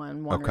other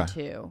one or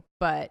two,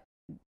 but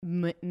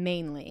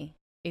mainly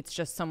it's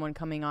just someone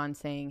coming on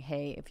saying,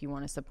 hey, if you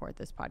want to support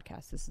this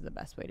podcast, this is the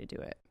best way to do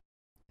it.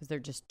 Because they're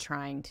just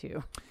trying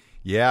to.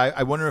 Yeah,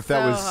 I wonder if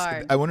that was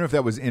hard. I wonder if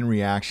that was in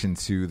reaction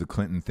to the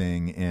Clinton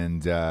thing,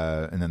 and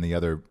then the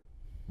other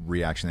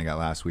reaction they got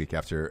last week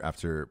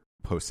after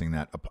posting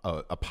that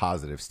a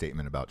positive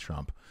statement about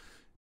Trump.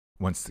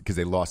 Once, because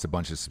they lost a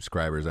bunch of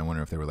subscribers, I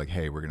wonder if they were like,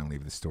 hey, we're going to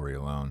leave the story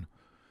alone.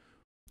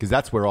 Because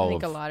that's where I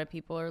think a lot of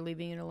people are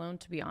leaving it alone.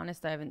 To be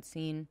honest, I haven't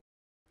seen,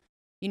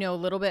 a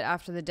little bit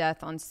after the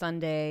death on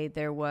Sunday,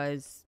 there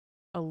was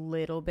a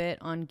little bit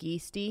on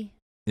Geisty.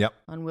 Yep.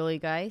 On Willie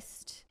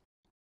Geist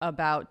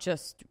about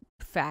just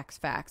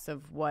facts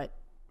of what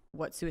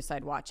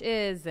Suicide Watch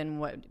is and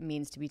what it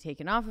means to be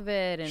taken off of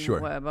it and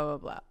blah, blah,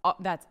 blah.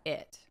 That's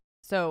it.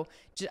 So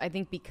I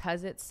think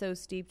because it's so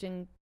steeped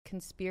in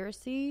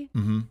conspiracy,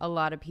 a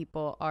lot of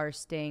people are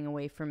staying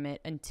away from it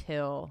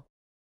until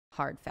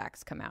hard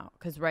facts come out.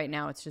 Because right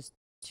now it's just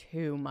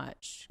too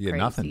much crazy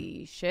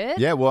nothing. Shit.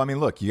 Yeah, well, I mean,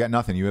 look, you got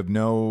nothing. You have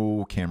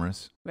no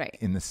cameras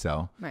in the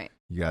cell. Right.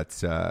 You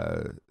got,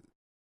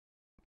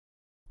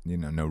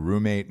 no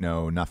roommate,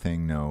 no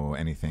nothing, no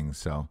anything.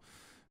 So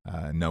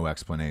no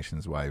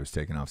explanations why he was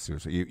taken off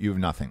suicide. You have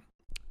nothing.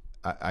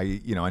 I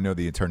know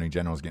the Attorney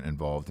General is getting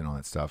involved and all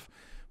that stuff,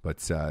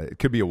 but it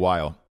could be a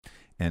while.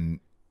 And,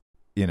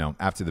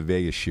 after the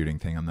Vegas shooting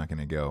thing, I'm not going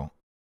to go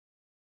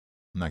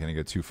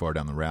too far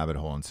down the rabbit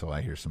hole until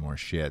I hear some more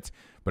shit.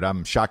 But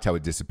I'm shocked how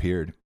it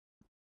disappeared.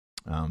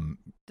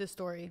 The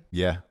story.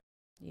 Yeah.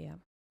 Yeah.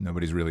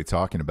 Nobody's really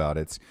talking about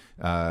it.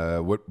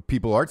 What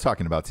people are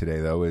talking about today,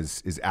 though,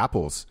 is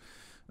Apple's.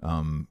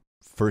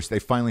 First, they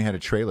finally had a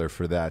trailer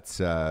for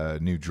that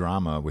new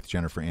drama with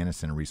Jennifer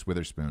Aniston and Reese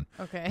Witherspoon.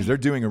 Okay. Because they're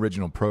doing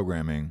original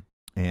programming,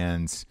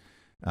 and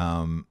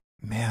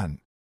man,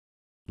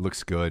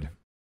 looks good.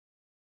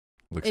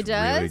 Looks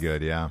really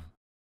good. Yeah,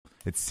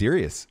 it's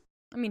serious.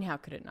 I mean, how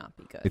could it not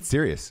be good? It's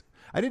serious.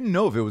 I didn't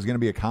know if it was going to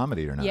be a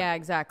comedy or not. Yeah,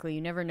 exactly.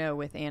 You never know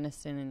with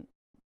Aniston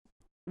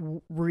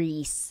and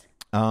Reese.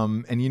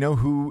 And you know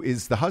who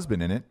is the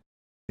husband in it?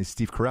 Is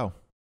Steve Carell.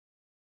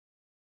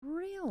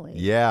 Really?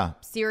 Yeah.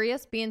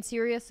 Serious? Being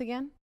serious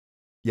again?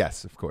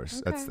 Yes, of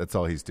course. Okay. That's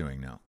all he's doing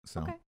now.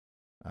 So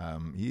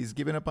he's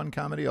given up on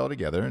comedy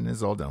altogether and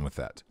is all done with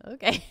that.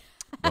 Okay.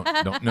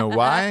 don't know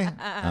why.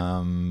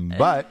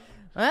 But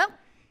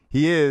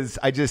he is.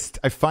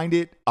 I find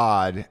it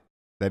odd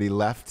that he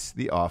left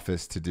The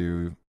Office to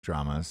do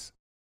dramas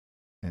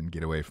and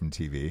get away from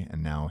TV,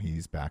 and now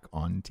he's back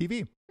on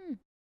TV.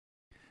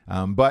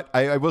 But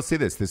I will say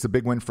this is a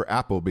big win for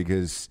Apple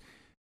because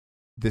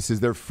this is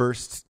their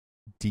first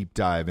deep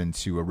dive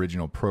into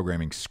original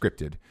programming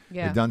scripted.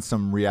 Yeah. They've done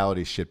some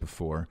reality shit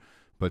before,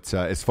 but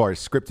as far as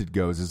scripted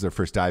goes, this is their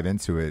first dive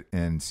into it,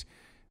 and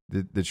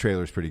the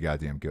trailer's pretty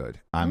goddamn good.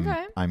 I'm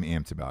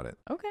amped about it.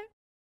 Okay.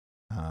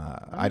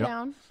 I'm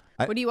down.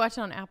 What do you watch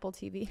on Apple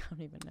TV? I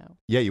don't even know.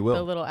 Yeah, you will.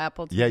 The little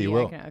Apple TV. Yeah, you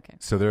will. Okay.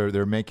 So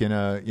they're making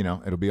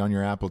it'll be on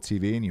your Apple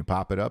TV and you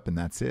pop it up and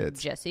that's it.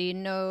 Jesse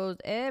knows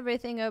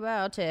everything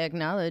about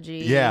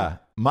technology. Yeah.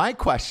 My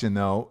question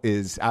though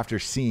is after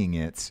seeing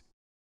it,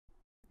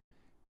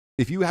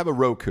 if you have a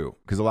Roku,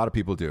 because a lot of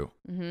people do,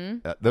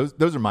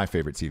 those are my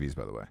favorite TVs,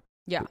 by the way.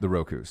 Yeah. The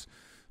Rokus.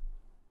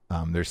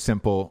 They're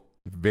simple,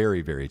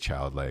 very, very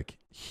childlike,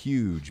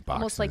 huge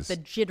boxes. Almost like the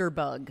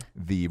jitterbug.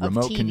 The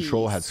remote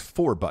control has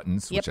 4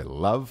 buttons, which I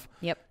love.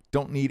 Yep.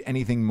 Don't need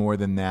anything more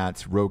than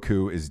that.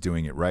 Roku is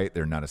doing it right.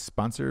 They're not a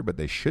sponsor, but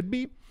they should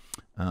be.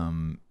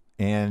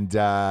 And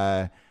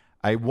I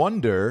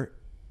wonder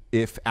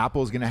if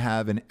Apple's going to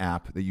have an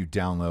app that you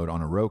download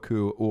on a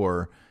Roku,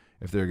 or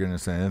if they're going to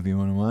say, if you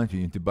want to watch,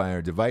 you need to buy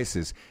our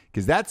devices.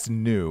 Because that's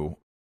new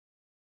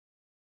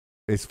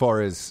as far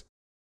as,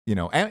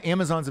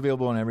 Amazon's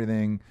available on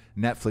everything.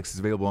 Netflix is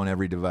available on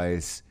every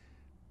device.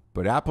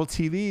 But Apple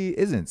TV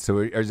isn't. So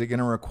is it going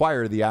to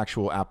require the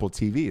actual Apple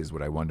TV is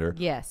what I wonder.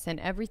 Yes, and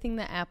everything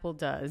that Apple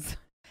does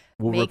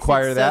will makes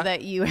require it that? so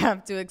that you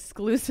have to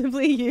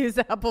exclusively use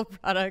Apple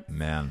products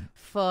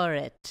for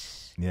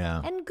it.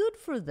 Yeah. And good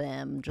for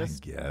them.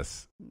 Just I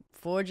guess.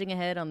 Forging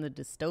ahead on the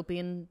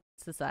dystopian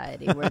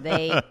society where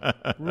they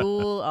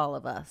rule all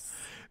of us.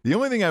 The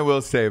only thing I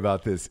will say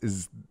about this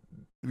is,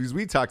 because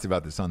we talked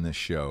about this on this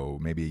show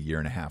maybe a year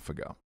and a half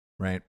ago,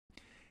 right?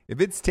 If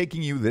it's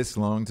taking you this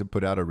long to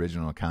put out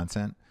original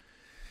content,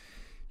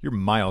 you're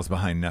miles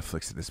behind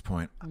Netflix at this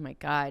point. Oh my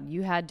God.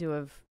 You had to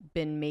have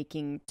been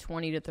making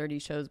 20 to 30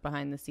 shows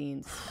behind the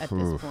scenes at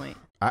this point.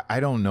 I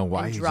don't know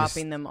why. And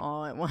dropping them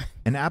all at once.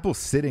 And Apple's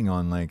sitting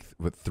on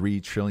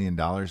 $3 trillion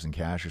in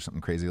cash or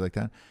something crazy like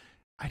that.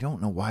 I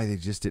don't know why they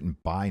just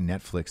didn't buy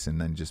Netflix and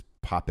then just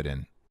pop it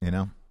in,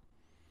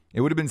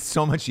 It would have been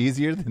so much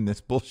easier than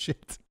this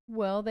bullshit.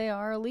 Well, they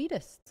are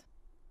elitist.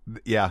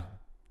 Yeah.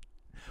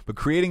 But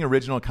creating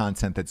original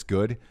content that's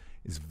good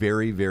is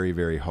very, very,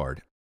 very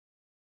hard.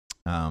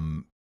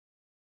 And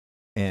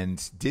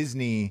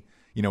Disney,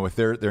 with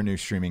their new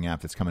streaming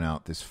app that's coming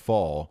out this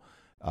fall,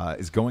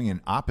 is going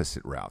an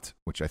opposite route,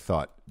 which I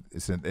thought,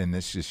 and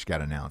this just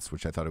got announced,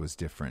 which I thought it was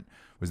different,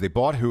 was they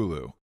bought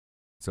Hulu.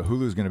 So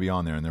Hulu's going to be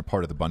on there, and they're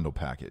part of the bundle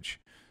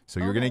package. So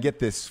you're going to get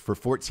this for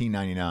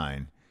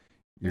 $14.99.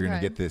 You're going to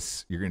get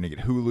this. You're going to get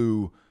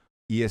Hulu,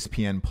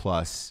 ESPN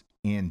Plus,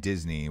 and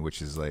Disney,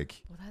 which is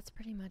like... Well, that's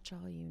pretty much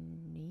all you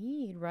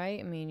need, right?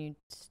 I mean, you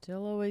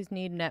still always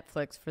need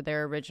Netflix for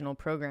their original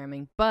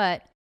programming.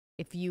 But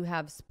if you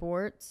have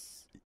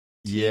sports,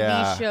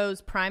 TV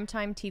shows,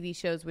 primetime TV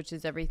shows, which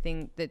is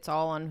everything that's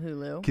all on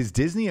Hulu. Because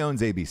Disney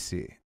owns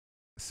ABC.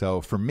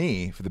 So for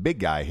me, for the big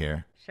guy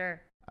here...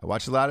 Sure. I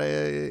watch a lot of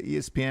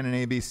ESPN and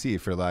ABC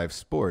for live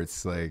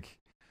sports. Like,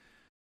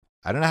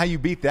 I don't know how you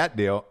beat that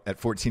deal at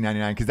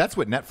 $14.99 because that's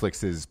what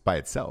Netflix is by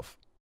itself.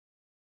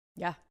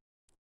 Yeah.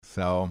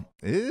 So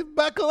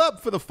buckle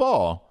up for the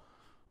fall.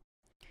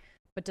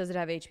 But does it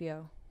have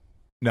HBO?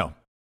 No.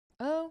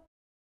 Oh.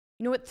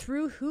 You know what?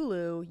 Through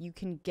Hulu, you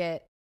can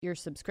get your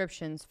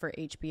subscriptions for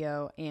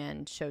HBO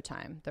and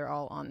Showtime. They're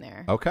all on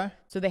there. Okay.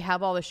 So they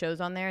have all the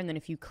shows on there, and then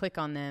if you click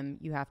on them,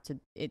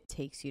 it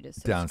takes you to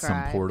subscribe. Down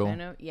some portal?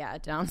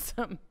 Down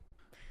some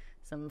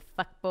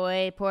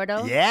fuckboy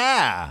portal.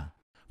 Yeah.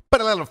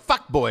 Put a little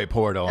fuckboy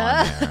portal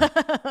on there.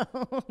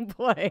 Oh,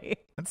 boy.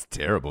 That's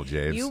terrible,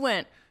 James. You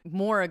went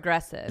more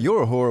aggressive.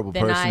 You're a horrible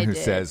than person I who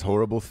did. says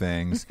horrible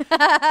things.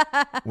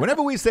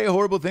 Whenever we say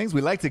horrible things,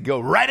 we like to go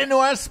right into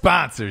our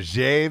sponsors,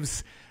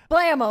 James.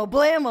 Blammo,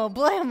 blammo,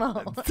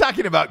 blammo.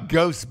 Talking about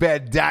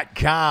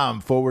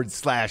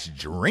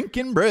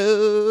ghostbed.com/drinking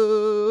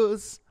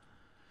bros.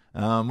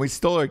 We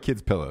stole our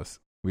kids' pillows.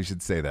 We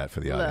should say that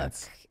for the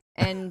audience.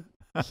 Look, and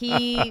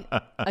he,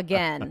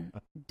 again,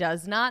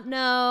 does not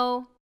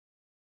know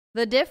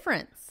the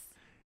difference.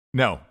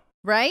 No.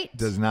 Right?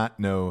 Does not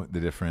know the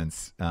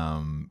difference.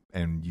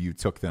 And you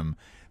took them.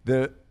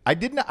 I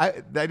did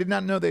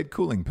not know they had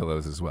cooling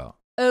pillows as well.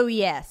 Oh,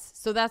 yes.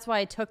 So that's why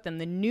I took them.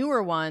 The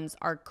newer ones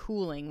are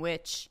cooling,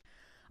 which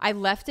I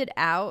left it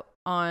out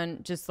on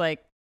just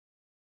like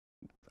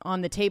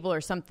on the table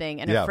or something.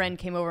 And a friend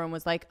came over and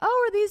was like,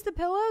 oh, are these the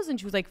pillows? And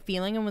she was like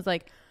feeling them, and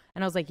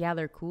I was like, yeah,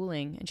 they're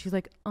cooling. And she's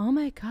like, oh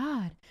my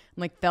God.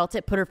 I'm like, felt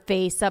it, put her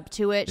face up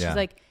to it. She's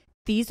like,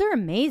 these are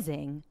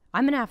amazing.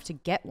 I'm going to have to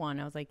get one.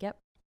 I was like, yep.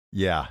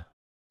 Yeah.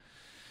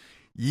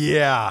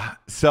 Yeah.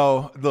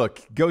 So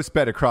look,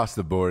 GhostBed across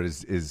the board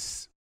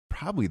is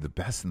probably the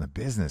best in the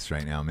business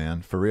right now,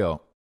 man. For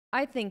real.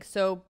 I think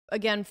so.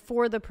 Again,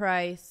 for the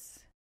price,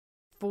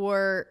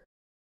 the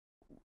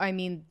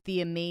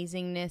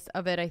amazingness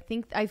of it.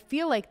 I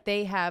feel like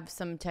they have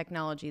some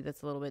technology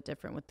that's a little bit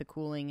different with the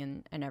cooling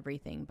and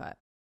everything, but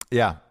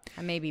Yeah.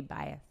 I may be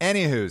biased.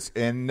 Anywho's,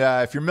 and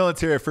if you're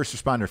military or first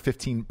responder,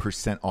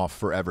 15% off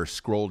forever.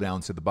 Scroll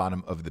down to the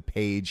bottom of the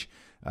page.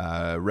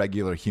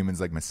 Regular humans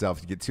like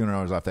myself, you get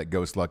 $200 off that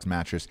Ghost Lux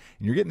mattress,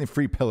 and you're getting the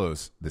free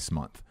pillows this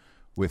month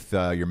with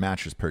your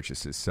mattress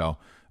purchases. So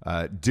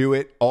do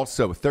it.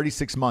 Also,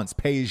 36 months,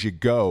 pay as you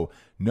go,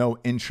 no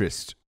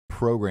interest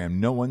program.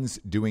 No one's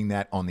doing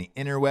that on the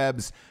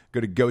interwebs.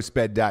 Go to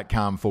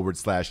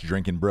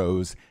ghostbed.com/drinking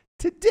bros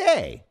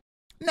today.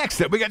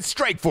 Next up, we got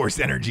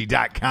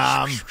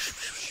StrikeForceEnergy.com.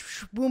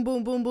 Boom,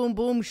 boom, boom, boom,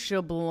 boom.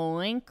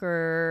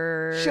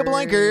 Shablankers.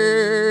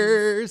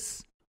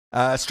 Shablankers.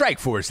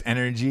 Strikeforce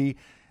Energy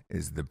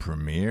is the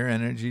premier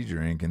energy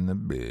drink in the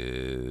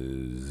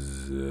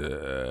biz.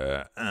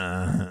 Do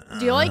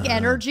you like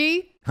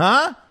energy?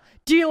 Huh?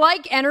 Do you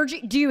like energy?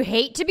 Do you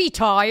hate to be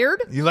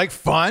tired? You like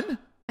fun?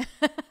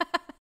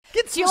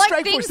 Get some Do you like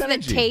Strikeforce things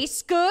Energy. that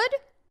taste good?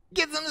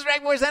 Get some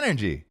Strikeforce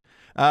Energy.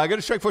 Go to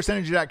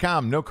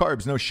StrikeForceEnergy.com. No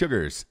carbs, no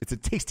sugars. It's a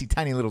tasty,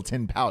 tiny little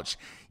tin pouch.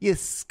 You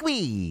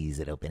squeeze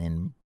it open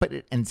and put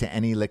it into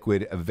any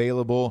liquid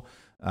available.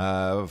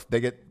 They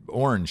get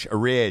orange,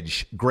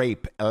 ridge,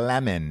 grape,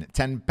 lemon,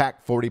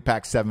 10-pack,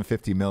 40-pack,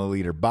 750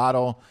 milliliter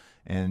bottle.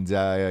 And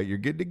you're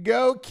good to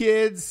go,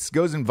 kids.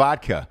 Goes in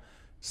vodka.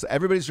 So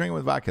everybody's drinking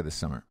with vodka this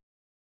summer.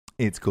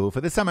 It's cool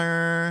for the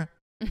summer.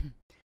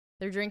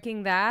 They're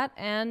drinking that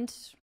and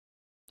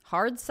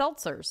hard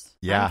seltzers.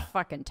 Yeah. I'm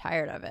fucking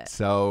tired of it.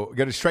 So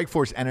go to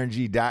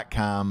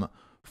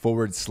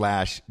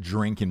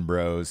StrikeForceEnergy.com/drinking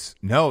bros.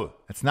 No,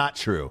 that's not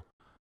true.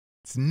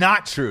 It's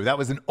not true. That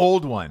was an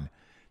old one.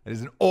 That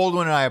is an old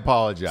one, and I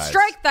apologize.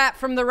 Strike that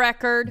from the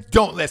record.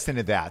 Don't listen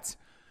to that.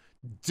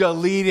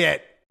 Delete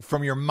it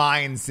from your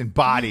minds and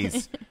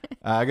bodies.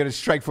 Go to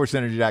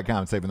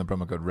StrikeForceEnergy.com. Type in the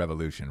promo code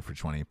REVOLUTION for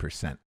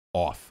 20%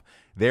 off.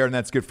 There, and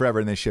that's good forever,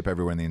 and they ship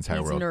everywhere in the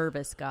entire world. He's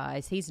nervous,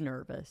 guys. He's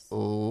nervous.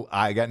 Oh,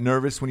 I got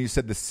nervous when you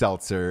said the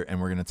seltzer,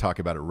 and we're going to talk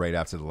about it right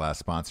after the last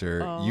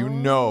sponsor. Oh. You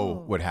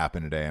know what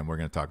happened today, and we're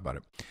going to talk about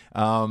it.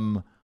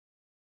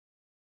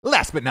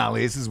 Last but not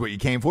least, this is what you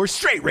came for,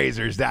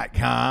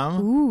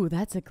 StraightRazors.com. Ooh,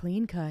 that's a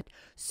clean cut.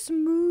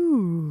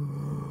 Smooth.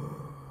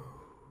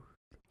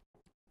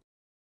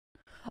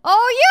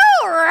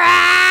 Oh, you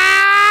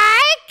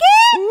like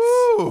it?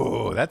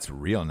 Ooh, that's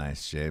real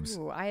nice, Jabes.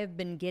 Ooh, I have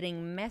been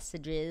getting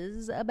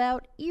messages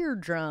about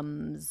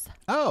eardrums.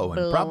 Oh,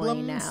 and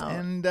problems out.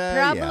 and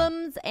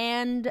problems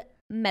and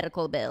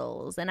medical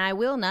bills, and I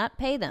will not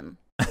pay them.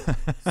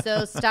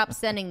 So stop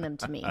sending them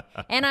to me.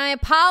 And I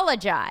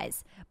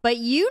apologize, but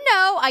you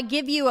know I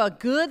give you a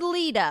good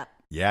lead up.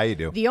 Yeah, you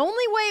do. The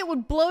only way it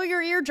would blow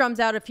your eardrums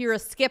out if you're a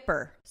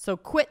skipper. So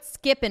quit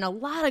skipping. A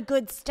lot of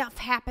good stuff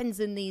happens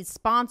in these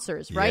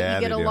sponsors, right? Yeah,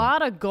 you get a do.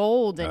 lot of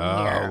gold in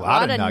here. A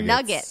lot of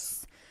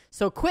nuggets.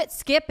 So quit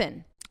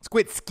skipping.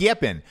 Quit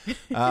skipping.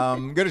 Go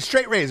to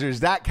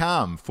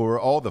straightrazors.com for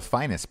all the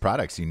finest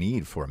products you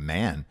need for a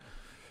man.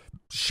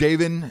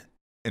 Shaven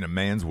in a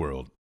man's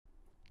world.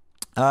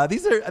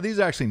 These are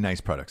actually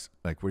nice products.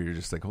 Like where you're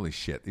just like, holy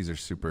shit, these are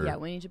super. Yeah,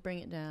 we need to bring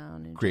it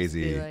down and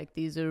crazy. Just be like,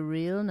 these are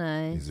real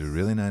nice. These are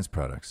really nice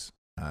products.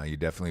 You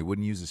definitely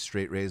wouldn't use a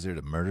straight razor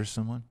to murder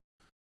someone,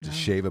 to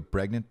shave a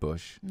pregnant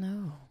bush.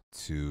 No.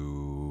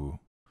 To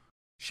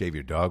shave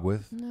your dog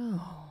with.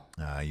 No.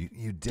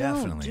 You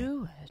definitely don't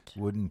do it.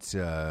 Wouldn't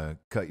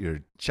cut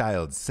your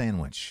child's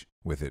sandwich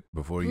with it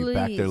before you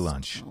pack their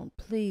lunch.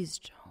 Please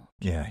don't.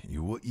 Yeah,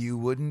 you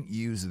wouldn't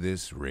use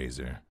this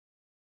razor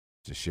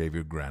to shave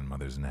your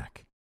grandmother's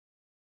neck.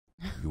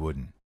 You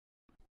wouldn't.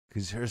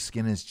 Because her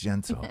skin is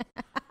gentle.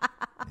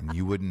 And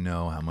you wouldn't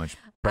know how much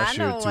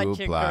pressure I know to what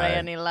apply your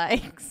granny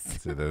likes.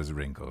 to those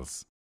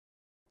wrinkles.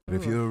 But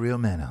if you're a real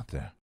man out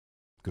there,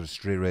 go to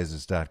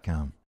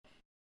straightrazors.com.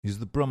 Use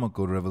the promo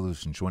code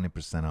REVOLUTION,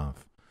 20%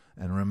 off.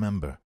 And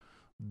remember,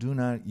 do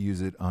not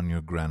use it on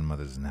your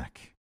grandmother's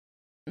neck.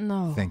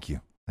 No. Thank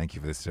you. Thank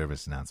you for this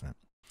service announcement.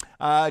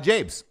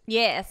 Jabes.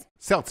 Yes.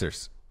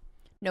 Seltzers.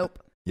 Nope.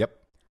 Yep.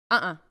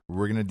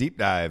 We're going to deep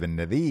dive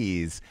into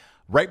these.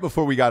 Right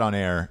before we got on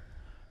air,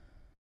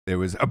 there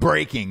was a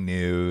breaking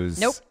news.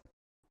 Nope.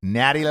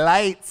 Natty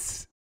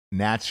Lights.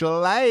 Natural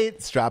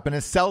Lights. Dropping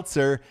a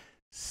seltzer.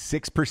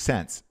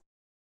 6%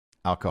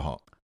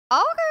 alcohol.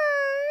 Okay.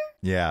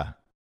 Yeah.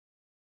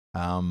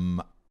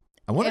 And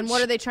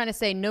what are they trying to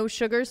say? No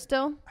sugar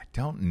still? I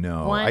don't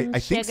know. One I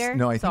think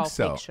sugar? I it's think all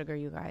so. fake sugar,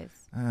 you guys.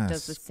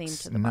 Does the same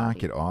to the knock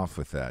body. it off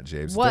with that,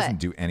 James. What? It doesn't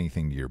do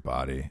anything to your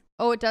body.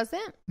 Oh, it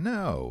doesn't?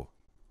 No.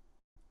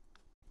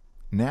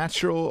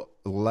 Natural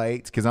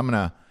Light, because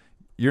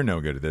you're no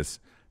good at this.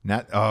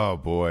 Oh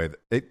boy,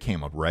 it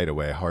came up right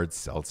away. Hard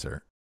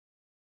seltzer.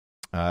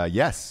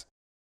 Yes.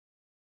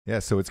 Yeah,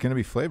 so it's going to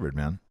be flavored,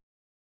 man.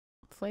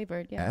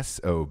 Flavored, yeah.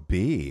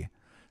 S-O-B.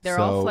 They're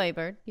all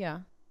flavored, yeah.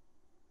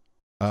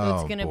 So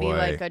it's going to be boy.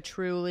 like a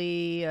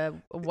truly a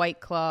White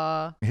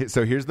Claw.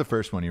 So here's the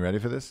first one. You ready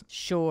for this?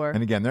 Sure.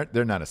 And again,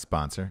 they're not a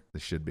sponsor. They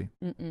should be.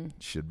 Mm-mm.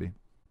 Should be.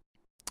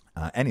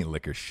 Any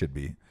liquor should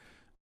be.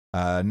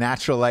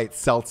 Natural Light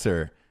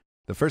Seltzer.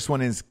 The first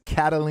one is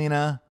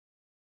Catalina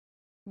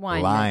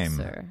Wine Lime.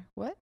 mixer.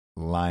 What?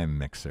 Lime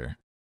Mixer.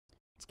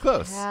 It's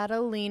close.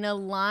 Catalina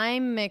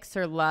lime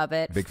mixer. Love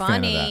it. Big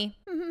Funny.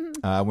 fan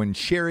of that. When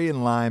cherry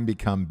and lime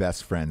become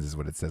best friends is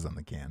what it says on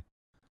the can.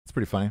 It's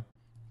pretty funny.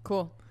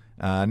 Cool.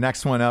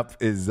 Next one up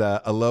is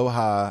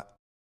Aloha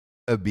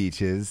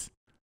Beaches.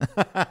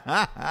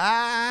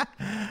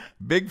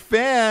 Big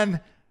fan.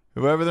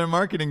 Whoever their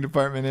marketing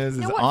department is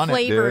What on it,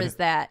 dude. flavor is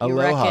that, you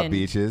Aloha reckon?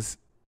 Beaches.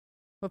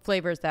 What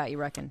flavor is that, you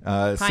reckon?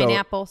 So-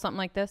 Pineapple, something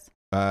like this?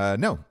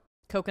 No.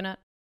 Coconut?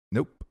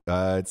 Nope.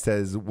 It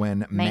says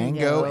when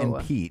mango and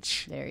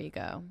peach There you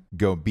go.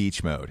 go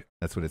beach mode.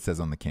 That's what it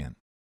says on the can.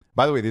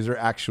 By the way, these are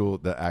the actual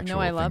No,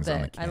 I love things on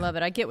the it. can. I love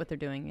it. I get what they're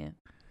doing, yeah.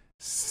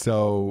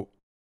 So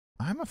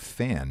I'm a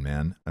fan,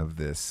 man, of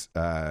this.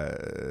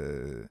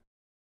 And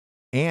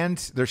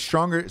they're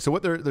stronger. So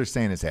what they're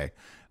saying is, hey,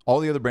 all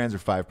the other brands are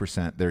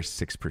 5%. They're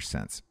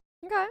 6%.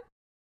 Okay.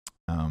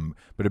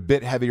 But a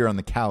bit heavier on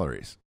the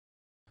calories.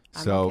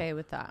 I'm So okay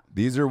with that.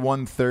 these are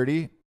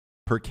 130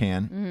 per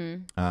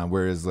can,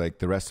 whereas like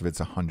the rest of it's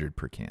 100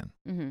 per can.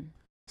 Mm-hmm.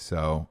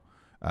 So,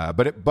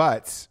 but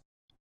it's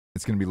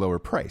going to be lower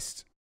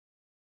priced.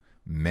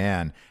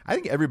 Man, I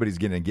think everybody's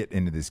going to get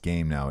into this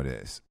game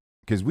nowadays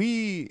because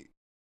the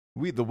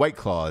White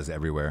Claw is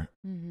everywhere.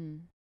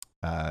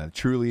 Mm-hmm.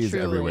 Truly is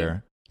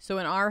everywhere. So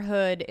in our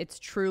hood, it's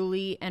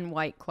Truly and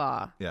White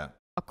Claw. Yeah.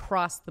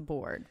 Across the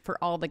board for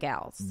all the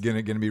gals.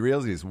 Gonna be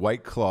realsies.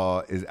 White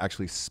Claw is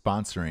actually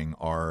sponsoring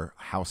our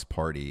house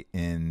party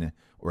in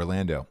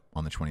Orlando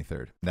on the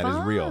 23rd. That is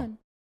real.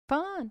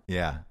 Fun.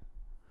 Yeah.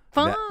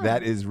 Fun.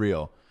 That is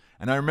real.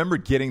 And I remember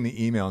getting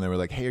the email and they were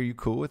like, hey, are you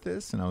cool with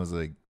this? And I was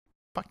like,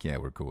 fuck yeah,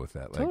 we're cool with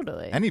that. Like,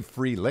 totally. Any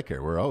free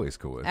liquor, we're always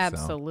cool with.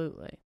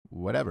 Absolutely. So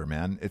whatever,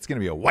 man. It's going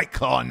to be a White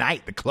Claw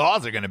night. The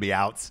claws are going to be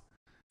out.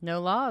 No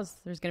laws.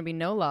 There's going to be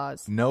no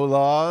laws. No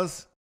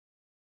laws.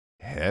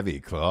 Heavy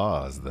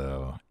claws,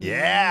 though.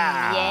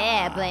 Yeah.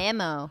 Yeah,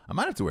 blammo. I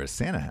might have to wear a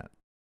Santa hat.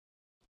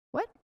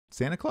 What?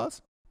 Santa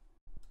Claus?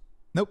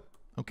 Nope.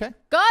 Okay.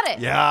 Got it.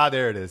 Yeah,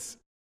 there it is.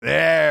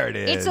 There it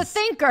is. It's a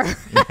thinker.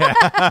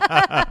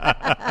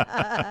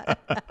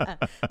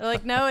 They're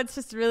like, no, it's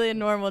just really a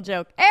normal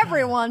joke.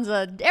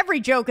 Every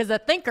joke is a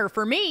thinker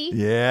for me.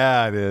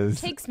 Yeah, it is.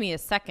 It takes me a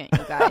second,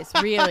 you guys,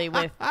 really,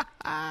 with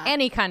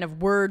any kind of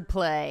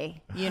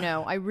wordplay.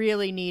 I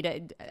really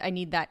need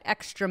that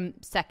extra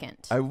second.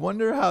 I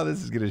wonder how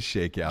this is going to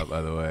shake out,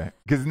 by the way.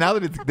 Because now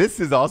that this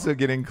is also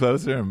getting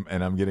closer,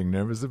 and I'm getting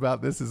nervous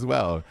about this as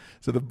well.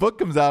 So the book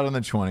comes out on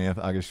the 20th,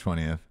 August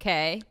 20th.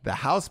 Okay. The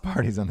house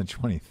party's on the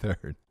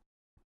 23rd.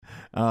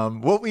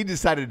 What we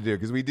decided to do,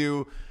 because we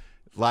do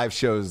live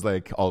shows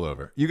like all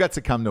over. You got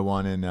to come to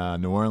one in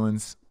New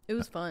Orleans. It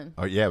was fun.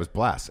 Oh, yeah, it was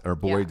blast. Our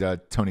boy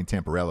Tony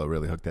Tamparello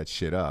really hooked that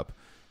shit up.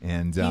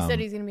 And he said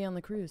he's going to be on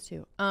the cruise,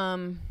 too.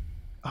 I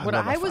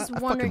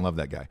fucking love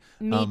that guy.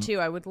 Me too.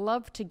 I would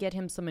love to get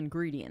him some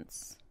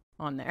ingredients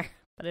on there,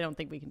 but I don't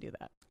think we can do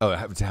that. Oh,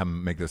 to have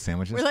him make those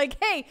sandwiches? We're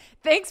like, hey,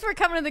 thanks for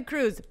coming to the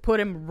cruise. Put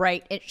him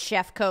right at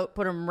chef coat.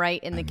 Put him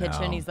right in the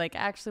kitchen. He's like, I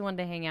actually wanted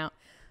to hang out.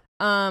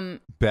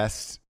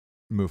 Best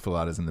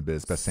muffaladas in the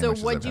biz. Best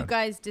sandwiches So what'd I've you had.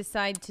 guys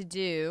decide to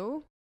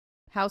do?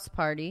 House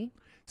party.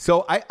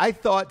 So I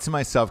thought to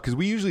myself, because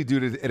we usually do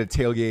it at a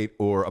tailgate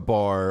or a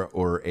bar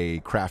or a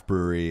craft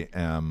brewery.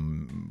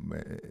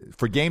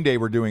 For game day,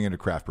 we're doing it at a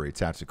craft brewery,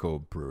 Tactical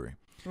Brewery.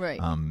 Right.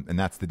 And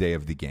that's the day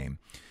of the game.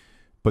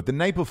 But the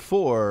night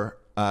before,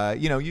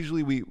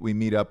 usually we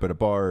meet up at a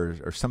bar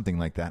or something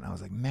like that. And I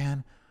was like,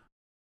 man,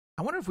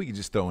 I wonder if we could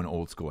just throw an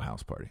old school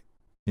house party.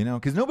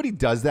 Because nobody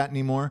does that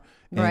anymore.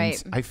 And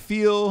right. I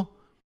feel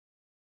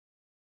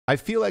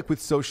like with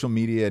social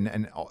media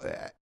and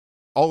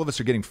all of us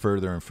are getting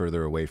further and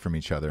further away from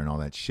each other and all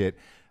that shit.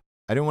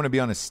 I don't want to be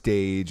on a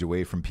stage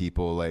away from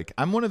people. Like,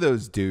 I'm one of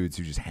those dudes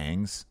who just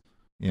hangs.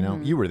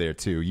 You were there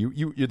too.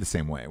 You're the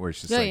same way. Where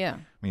it's just I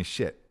mean,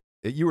 shit.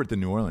 You were at the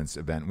New Orleans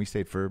event. And we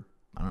stayed for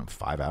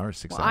 5 hours,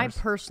 6 hours. I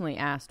personally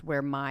asked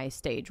where my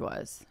stage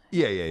was.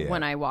 Yeah.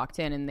 When I walked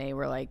in, and they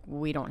were like,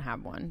 "We don't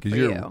have one for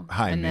you're you."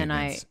 high and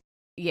maintenance. then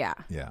yeah.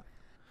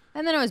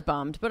 And then I was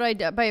bummed, but I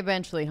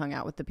eventually hung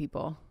out with the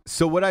people.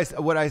 So what I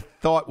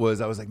thought was,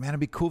 I was like, man,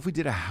 it'd be cool if we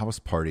did a house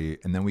party,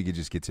 and then we could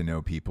just get to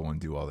know people and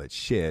do all that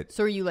shit.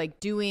 So are you like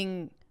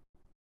doing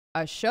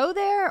a show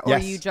there, or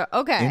yes. you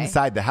okay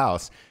inside the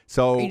house?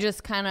 So you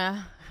just kind of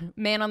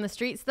man on the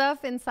street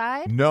stuff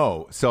inside?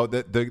 No. So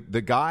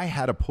the guy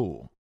had a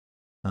pool.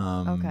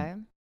 Okay.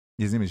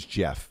 His name is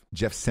Jeff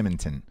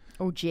Simonton.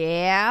 Oh,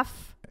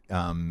 Jeff.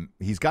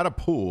 He's got a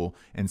pool,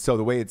 and so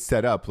the way it's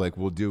set up, like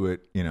we'll do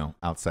it,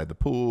 outside the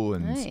pool,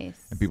 and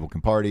nice. And people can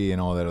party and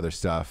all that other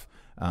stuff.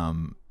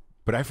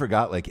 But I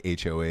forgot like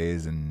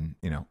HOAs and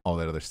all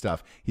that other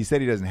stuff. He said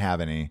he doesn't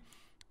have any,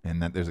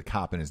 and that there's a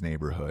cop in his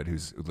neighborhood who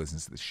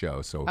listens to the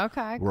show, so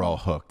we're all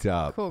hooked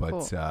up. Cool.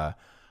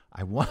 I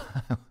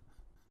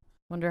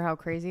wonder how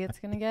crazy it's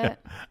gonna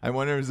get. I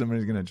wonder if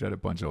somebody's gonna try to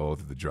punch a hole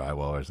through the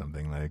drywall or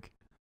something like.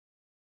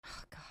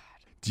 Oh God.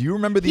 Do you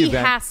remember the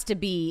event? He has to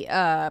be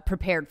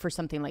prepared for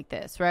something like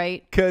this,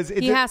 right? Because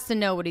he has to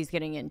know what he's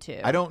getting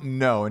into. I don't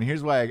know, and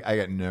here's why I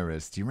got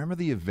nervous. Do you remember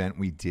the event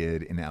we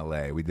did in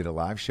L.A.? We did a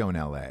live show in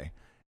L.A.,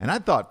 And I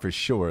thought for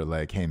sure,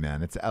 like, hey,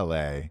 man, it's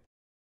L.A.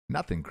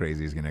 Nothing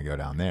crazy is going to go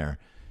down there.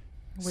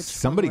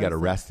 Somebody got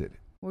arrested.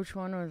 Which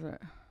one was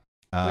it?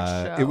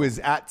 It was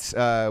at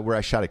where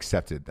I shot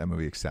Accepted, that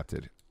movie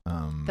Accepted.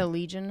 The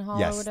Legion Hall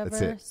yes, or whatever?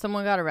 That's it.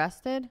 Someone got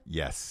arrested?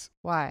 Yes.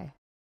 Why?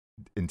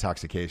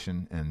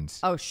 Intoxication and...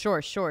 Oh,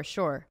 sure.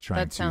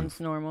 That sounds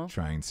normal.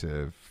 Trying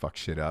to fuck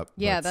shit up.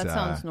 Yeah, that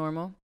sounds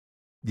normal.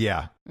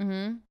 Yeah.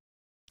 Mm-hmm.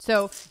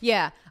 So,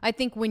 yeah, I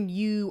think when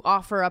you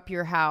offer up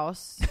your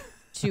house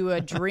to a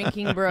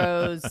Drinking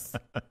Bros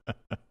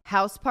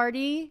house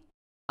party,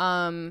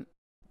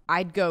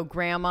 I'd go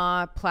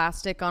grandma,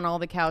 plastic on all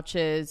the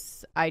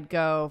couches. I'd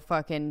go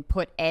fucking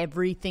put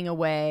everything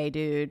away,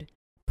 dude.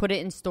 Put it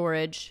in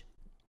storage.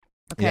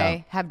 Okay?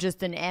 Yeah. Have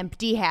just an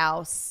empty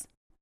house.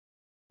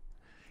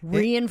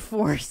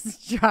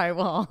 Reinforced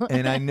drywall.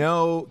 And I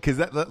know, because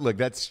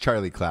that's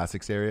Charlie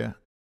Classic's area.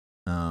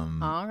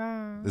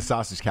 The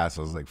Sausage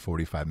Castle is like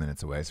 45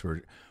 minutes away, so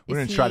we're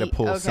going to try to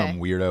pull some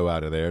weirdo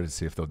out of there to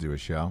see if they'll do a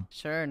show.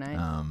 Sure, nice.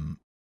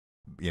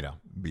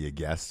 Be a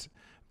guest,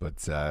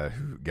 but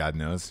God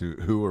knows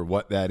who or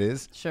what that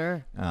is.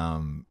 Sure.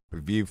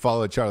 If you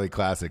follow Charlie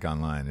Classic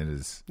online, it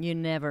is. You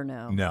never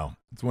know. No,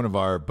 it's one of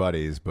our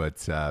buddies,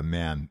 but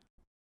man,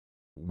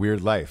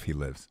 weird life he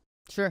lives.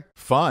 Sure.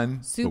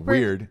 Fun, but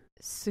weird.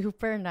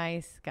 Super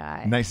nice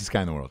guy. Nicest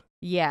guy in the world.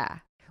 Yeah,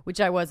 which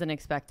I wasn't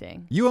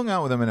expecting. You hung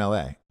out with him in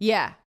L.A.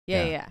 Yeah.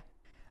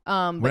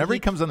 Whenever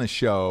he comes on the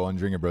show on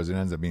Drinking Bros, it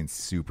ends up being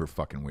super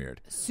fucking weird.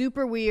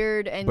 Super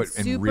weird and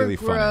super really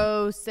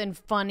gross and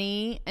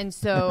funny. And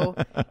so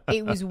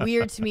it was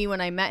weird to me when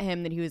I met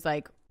him that he was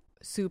like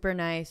super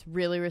nice,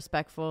 really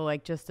respectful,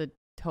 like just a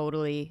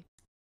totally,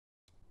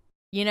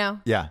 Yeah.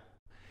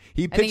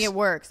 I think it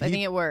works.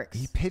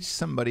 He pitched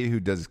somebody who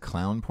does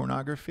clown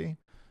pornography.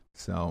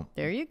 So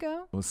there you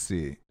go. We'll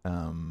see.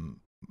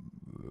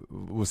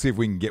 We'll see if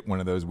we can get one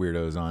of those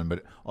weirdos on.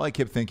 But all I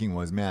kept thinking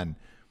was, man,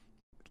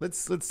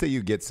 let's say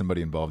you get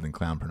somebody involved in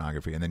clown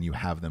pornography and then you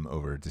have them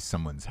over to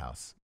someone's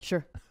house.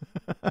 Sure.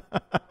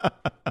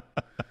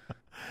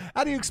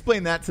 How do you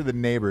explain that to the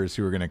neighbors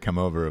who are going to come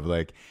over of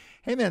like,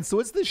 hey, man, so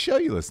what's this show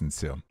you listen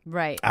to?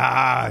 Right.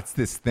 It's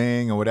this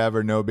thing or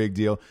whatever. No big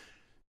deal.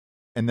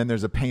 And then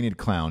there's a painted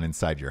clown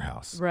inside your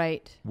house.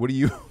 Right. What do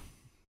you...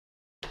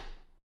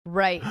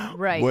 Right.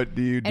 What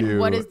do you do? And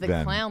what does the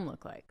then? clown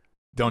look like?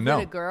 Don't know.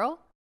 Is it a girl?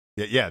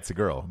 Yeah, it's a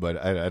girl,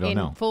 but I don't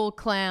know. Full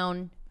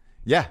clown.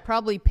 Yeah.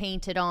 Probably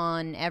painted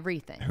on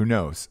everything. Who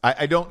knows?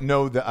 I don't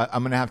know.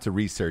 I'm going to have to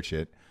research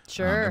it.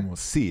 Sure. And we'll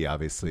see,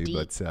 obviously.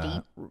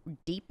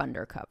 Deep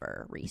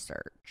undercover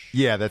research.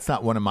 Yeah, that's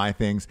not one of my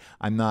things.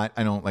 I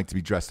don't like to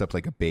be dressed up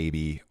like a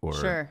baby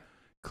or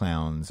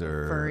clowns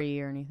or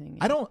furry or anything.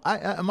 Yeah.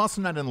 I'm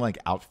also not in like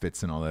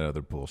outfits and all that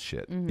other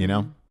bullshit.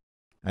 Mm-hmm.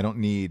 I don't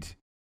need...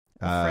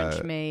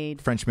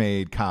 French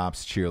maid,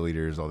 cops,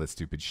 cheerleaders, all that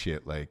stupid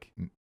shit. Like,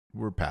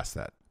 we're past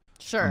that.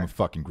 Sure. I'm a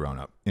fucking grown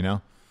up,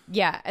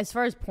 Yeah, as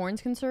far as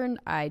porn's concerned,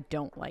 I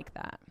don't like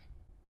that.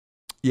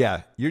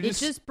 Yeah, it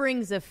just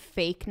brings a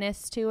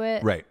fakeness to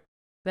it. Right.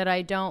 That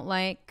I don't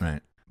like.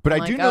 Right. But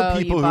I do know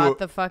people you who bought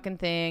the fucking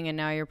thing and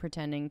now you're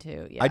pretending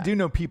to. Yeah. I do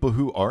know people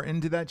who are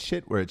into that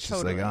shit where it's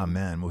just totally. like, oh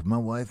man, my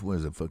wife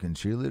wears a fucking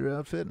cheerleader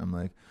outfit. And I'm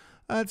like,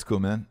 that's cool,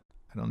 man.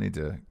 I don't need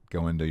to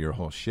go into your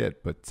whole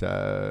shit, but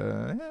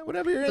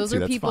whatever you're Those into,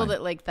 are that's people fine.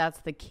 that like that's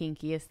the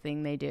kinkiest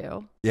thing they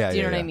do. Yeah, do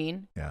you know what I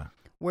mean? Yeah.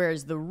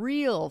 Whereas the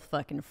real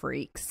fucking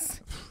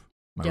freaks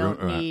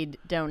don't need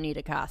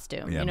a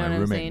costume. Yeah, you know my what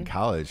I'm roommate saying? in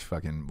college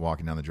fucking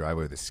walking down the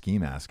driveway with a ski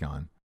mask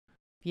on.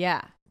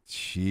 Yeah.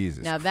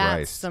 Jesus now Christ.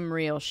 that's some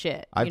real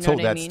shit. I've you know told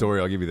what that I mean?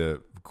 story. I'll give you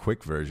the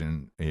quick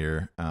version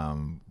here.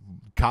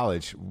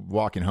 College,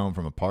 walking home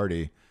from a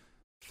party,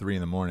 3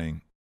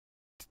 a.m.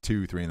 to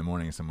 2, 3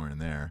 a.m, somewhere in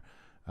there.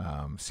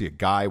 See a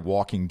guy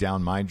walking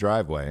down my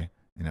driveway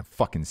in a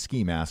fucking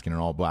ski mask and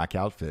an all black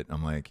outfit.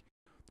 I'm like,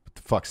 what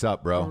the fuck's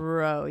up, bro?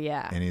 Bro,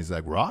 yeah. And he's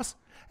like, Ross?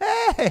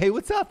 Hey,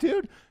 what's up,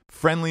 dude?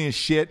 Friendly as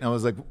shit. And I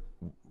was like,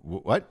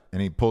 what?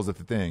 And he pulls up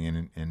the thing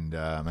and I'm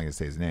not going to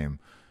say his name.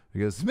 He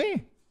goes, it's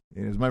me.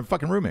 It was my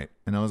fucking roommate.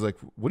 And I was like,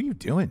 what are you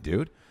doing,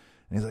 dude?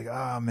 And he's like,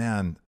 oh,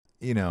 man,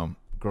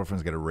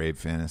 girlfriend's got a rape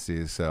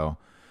fantasy. So I'm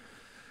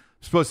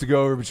supposed to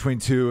go over between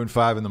 2 and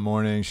 5 in the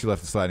morning. She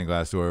left the sliding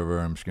glass door over.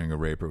 I'm just going to go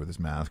rape her with this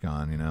mask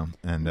on,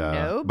 and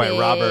by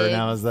Robert. And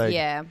I was like,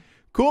 yeah,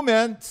 cool,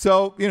 man.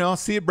 So,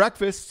 see you at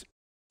breakfast.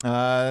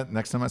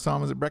 Next time I saw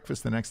him was at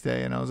breakfast the next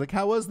day. And I was like,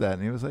 how was that?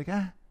 And he was like,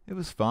 it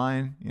was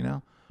fine,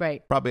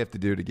 Right. Probably have to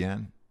do it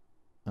again.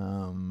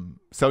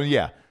 So,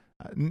 yeah.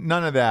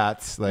 None of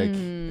that,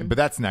 but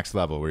that's next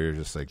level where you're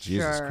just like,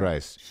 Jesus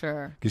Christ.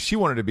 Sure. Because she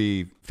wanted to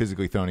be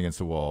physically thrown against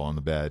the wall on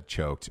the bed,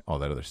 choked, all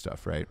that other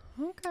stuff, right?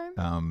 Okay.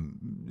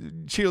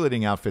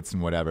 Cheerleading outfits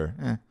and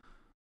whatever.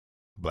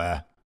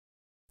 Blah.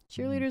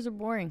 Cheerleaders are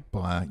boring.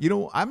 Blah.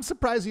 I'm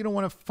surprised you don't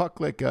want to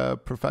fuck like a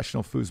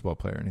professional foosball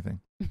player or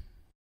anything.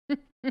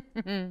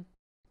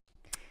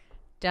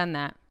 Done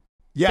that.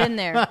 Yeah. Been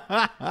there.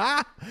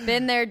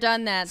 Been there,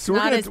 done that. It's, So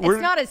it's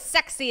not as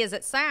sexy as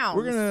it sounds.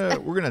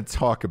 We're gonna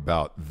talk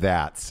about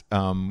that.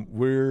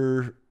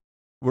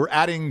 we're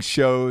adding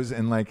shows,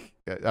 and like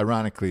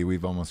ironically,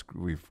 we've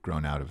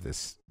grown out of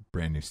this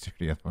brand new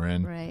studio we're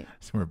in. Right.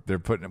 So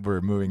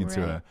we're moving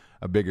into Right.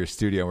 a bigger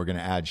studio. We're going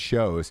to add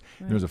shows.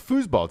 Right. There's a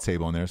foosball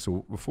table in there.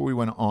 So before we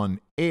went on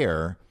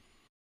air,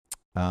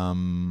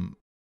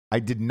 I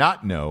did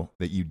not know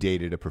that you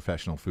dated a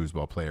professional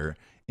foosball player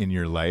in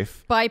your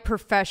life. By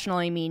professional,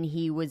 I mean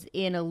he was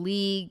in a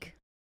league,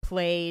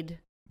 played.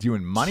 Do you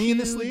win money in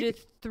this 2 league?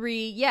 to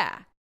 3, yeah.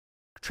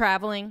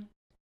 Traveling,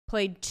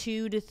 played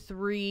 2 to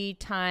 3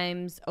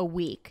 times a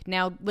week.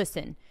 Now,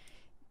 listen,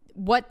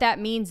 what that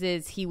means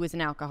is he was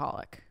an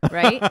alcoholic,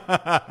 right?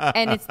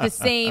 And it's the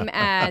same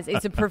as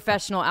it's a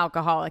professional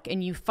alcoholic.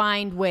 And you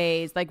find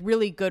ways, like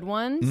really good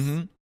ones,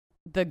 Mm-hmm.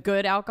 the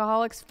good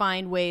alcoholics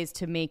find ways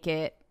to make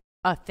it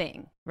a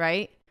thing,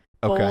 right?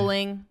 Okay.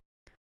 Bowling,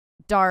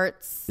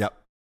 darts, Yep.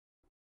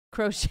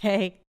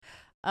 crochet,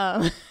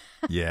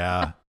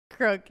 Yeah.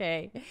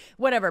 croquet,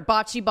 whatever,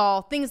 bocce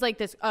ball, things like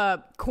this.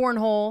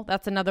 Cornhole,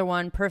 that's another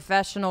one.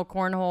 Professional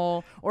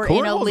cornhole or in a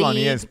Cornhole's league. on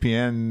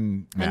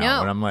ESPN now. I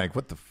know. And I'm like,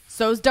 what the?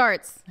 So's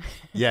darts.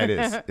 Yeah, it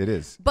is. It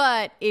is.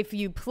 But if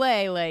you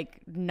play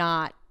like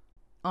not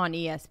on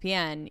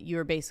ESPN,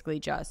 you're basically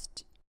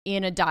just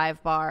in a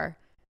dive bar.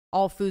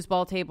 All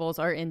foosball tables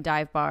are in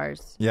dive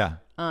bars. Yeah.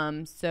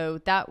 So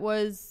that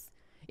was,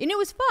 and it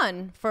was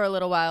fun for a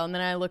little while. And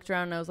then I looked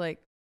around and I was like,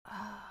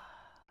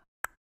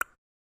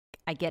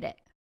 I get it.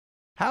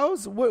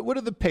 What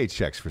are the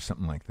paychecks for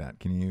something like that?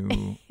 Can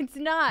you? It's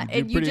not. You do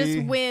And you just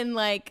pretty- win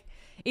like,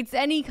 it's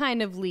any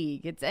kind of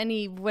league. It's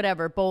any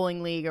whatever,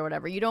 bowling league or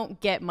whatever. You don't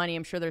get money.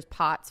 I'm sure there's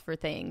pots for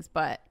things,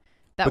 but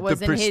that But the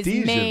wasn't his prestige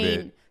of main.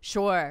 it-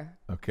 Sure.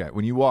 Okay.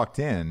 When you walked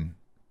in,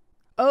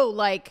 Oh,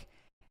 like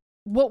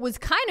what was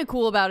kind of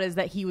cool about it is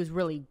that he was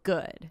really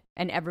good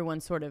and everyone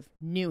sort of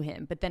knew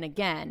him. But then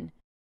again,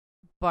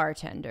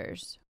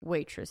 bartenders,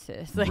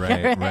 waitresses, like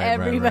Right.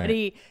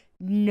 everybody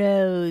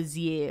knows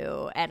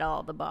you at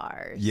all the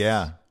bars.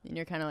 yeah. And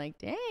you're kind of like,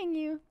 dang,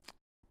 you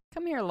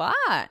come here a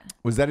lot.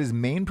 Was that his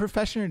main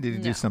profession, or did he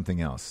do No.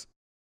 something else?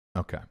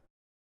 Okay.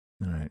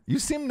 All right. You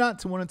seem not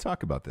to want to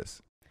talk about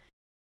this.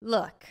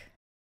 Look,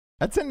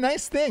 That's a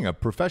nice thing, a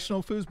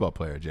professional foosball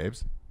player,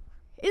 James.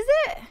 is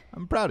it?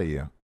 I'm proud of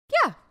you.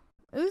 Yeah,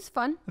 it was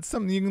fun. That's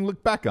something you can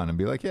look back on and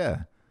be like,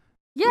 yeah.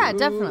 Yeah, Who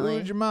definitely.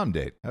 did your mom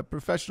date? A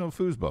professional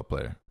foosball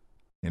player.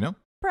 You know?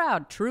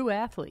 Proud, true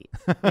athlete.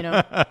 You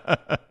know,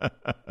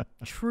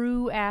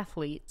 true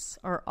athletes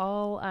are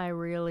all I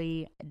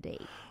really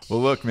date. Well,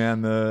 look,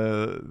 man,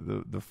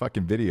 the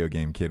fucking video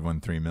game kid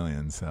won $3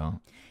 million, so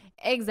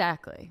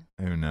Exactly.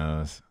 who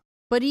knows?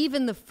 But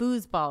even the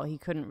foosball, he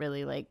couldn't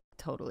really like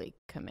totally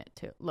commit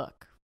to.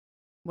 Look,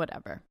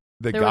 whatever.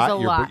 The There was guy, a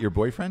lot. your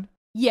boyfriend?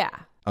 Yeah.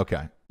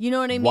 Okay. You know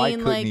what I mean? Why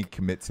couldn't like he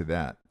commit to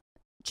that?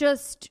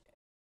 just,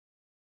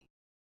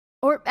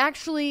 or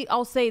actually,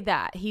 I'll say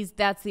that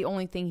that's the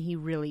only thing he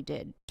really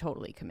did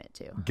totally commit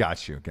to.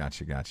 Gotcha.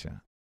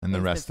 And the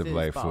Is the rest of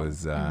life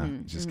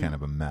foosball. was just kind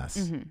of a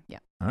mess. Yeah.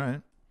 All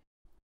right.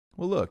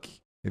 Well, look,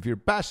 if you're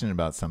passionate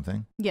about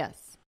something,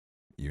 Yes.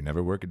 you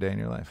never work a day in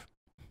your life.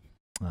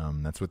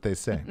 That's what they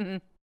say.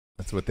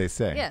 That's what they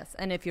say. Yes.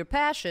 And if your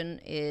passion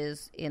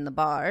is in the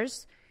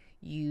bars,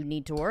 you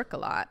need to work a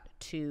lot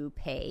to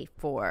pay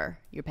for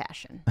your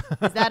passion.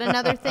 Is that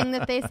another thing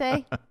that they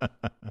say?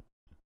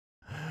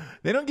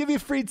 They don't give you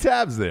free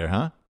tabs there,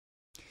 huh?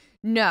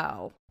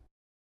 No.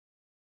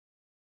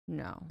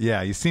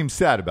 Yeah, you seem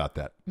sad about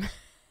that.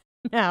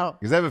 No.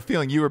 Because I have a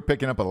feeling you were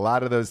picking up a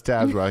lot of those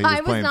tabs while he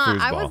was playing foosball.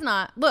 I was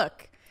not.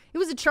 Look, it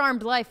was a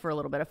charmed life for a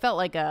little bit. I felt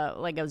like I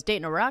was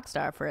dating a rock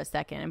star for a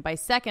second. And by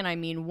second, I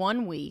mean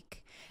 1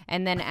 week.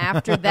 And then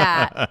after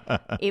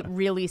that, it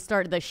really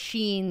started, the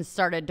sheen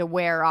started to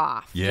wear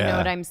off. You Yeah. know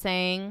what I'm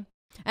saying?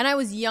 And I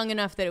was young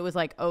enough that it was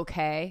like,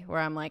 okay, where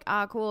I'm like,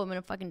 cool, I'm in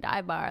a fucking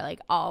dive bar like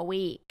all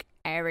week,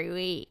 every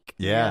week.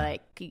 And Yeah. you're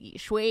like,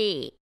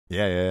 sweet.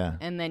 Yeah.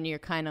 And then you're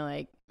kind of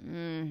like,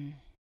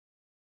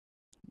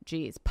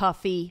 geez,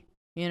 puffy,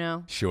 you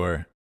know?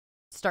 Sure.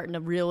 Starting to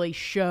really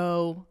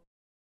show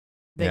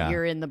that Yeah.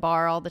 you're in the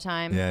bar all the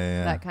time.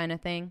 Yeah. That kind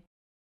of thing.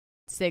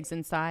 Cigs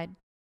inside.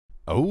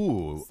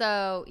 Oh.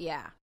 So,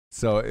 yeah.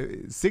 So,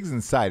 Sigs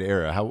Inside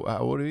era. How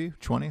old are you?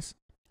 20s?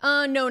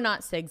 No,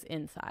 not cigs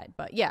inside,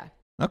 but yeah.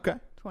 Okay.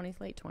 20s,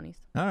 late 20s.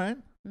 All right.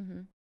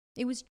 Mm-hmm.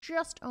 It was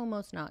just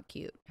almost not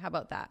cute. How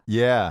about that?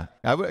 Yeah.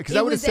 Because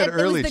I would have said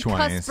early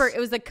 20s. It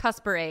was the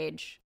cusper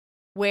age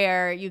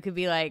where you could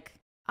be like,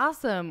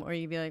 awesome. Or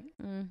you'd be like,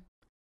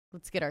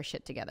 let's get our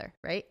shit together,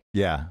 right?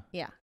 Yeah.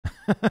 Yeah.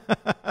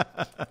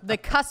 The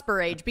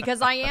cusper age,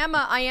 because I am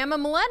a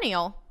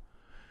millennial.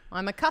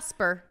 I'm a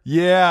cusper.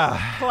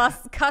 Yeah.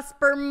 Plus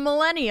cusper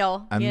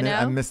millennial,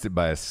 I missed it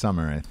by a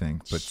summer, I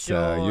think. But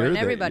sure, you're and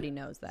there. everybody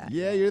knows that.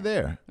 Yeah, you're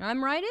there.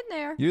 I'm right in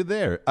there. You're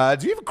there.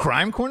 Do you have a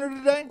crime corner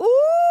today?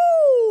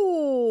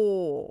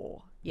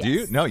 Ooh. Yes. Do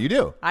you? No, you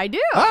do. I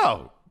do.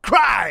 Oh,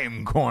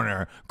 crime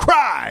corner.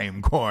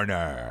 Crime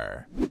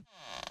corner.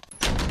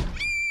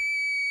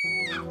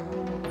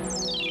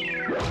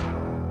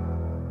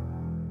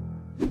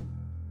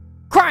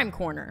 Crime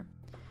corner.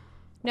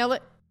 Now,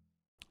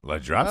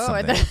 Let's drop Oh,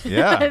 something. I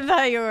Yeah.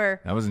 thought you were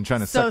I wasn't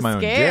trying to so suck my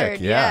scared. own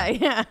dick. Yeah.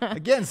 Yeah.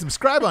 Again,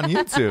 subscribe on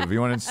YouTube if you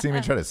want to see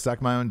me try to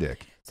suck my own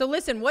dick. So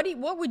listen, what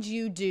would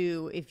you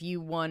do if you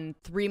won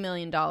 $3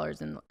 million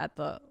at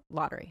the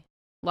lottery?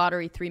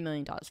 Lottery, $3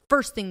 million.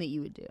 First thing that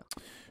you would do.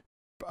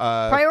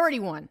 Priority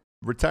one.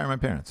 Retire my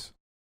parents.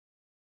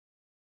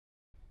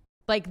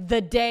 Like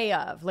the day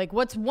of. Like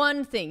what's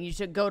one thing? You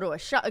should go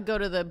to go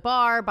to the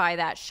bar, buy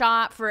that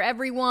shot for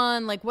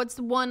everyone. Like what's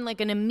the one, like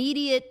an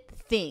immediate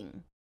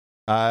thing?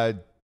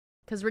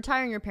 Because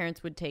retiring your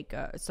parents would take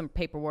some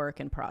paperwork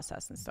and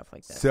process and stuff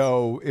like that.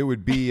 So it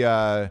would be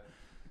a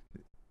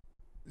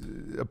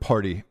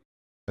party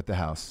at the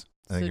house.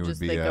 I think So it would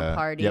just be like a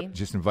party? Yep,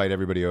 just invite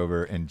everybody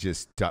over and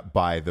just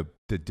buy the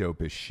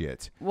dopest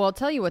shit. Well, I'll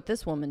tell you what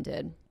this woman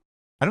did.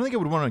 I don't think I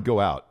would want to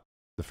go out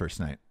the first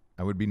night.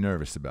 I would be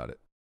nervous about it.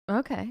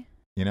 Okay.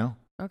 You know?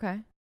 Okay.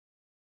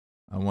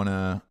 I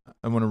wanna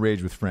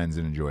rage with friends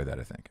and enjoy that,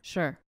 I think.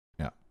 Sure.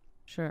 Yeah.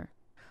 Sure.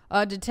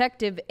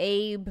 Detective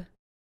Abe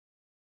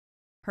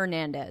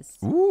Hernandez.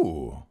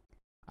 Ooh.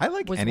 I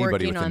like Was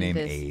anybody working with the on name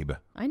this. Abe.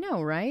 I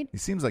know, right? He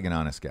seems like an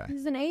honest guy.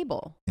 He's an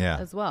Abel Yeah.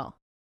 as well.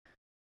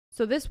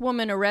 So this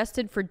woman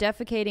arrested for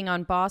defecating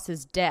on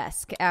boss's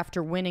desk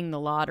after winning the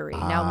lottery.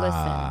 Now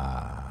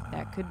listen,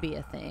 that could be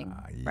a thing,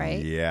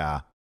 right?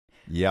 Yeah.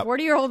 Yep.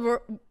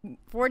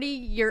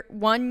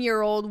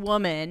 41-year-old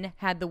woman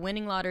had the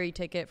winning lottery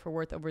ticket for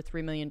worth over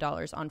 $3 million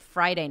on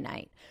Friday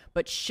night,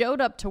 but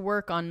showed up to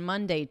work on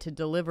Monday to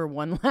deliver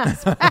one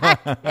last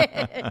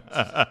package.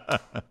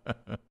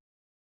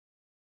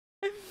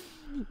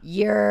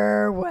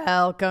 You're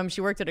welcome.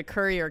 She worked at a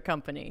courier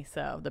company,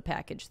 so the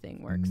package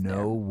thing works.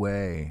 No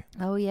way.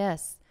 Oh,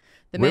 yes.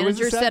 The Where was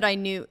manager this at? said I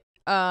knew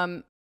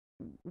what?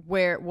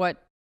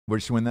 Where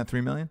did she win that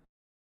 $3 million?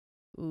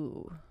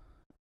 Ooh,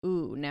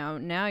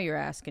 now you're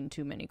asking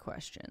too many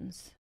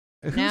questions.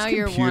 Whose Now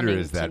you're computer wanting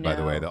is that, to by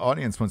the way? know. The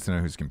audience wants to know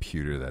whose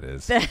computer that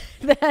is.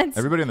 That's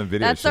Everybody on the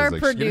video that's shows our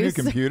like, "She got a new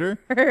computer?"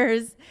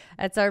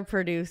 That's our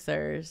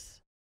producers.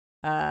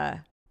 The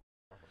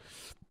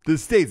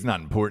state's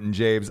not important,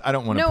 James. I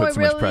don't want to No, put it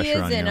so much really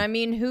pressure on isn't. you. I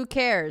mean, who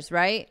cares,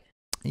 right?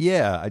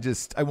 Yeah,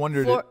 I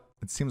wondered. For-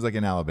 It seems like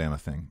an Alabama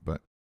thing,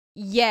 but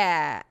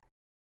Yeah,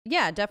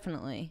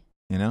 definitely.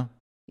 you know?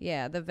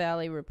 Yeah, the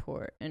Valley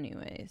Report.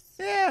 Anyways,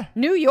 Yeah.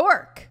 New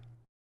York.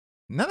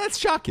 No, that's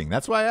shocking.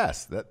 That's why I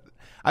asked. That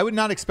I would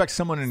not expect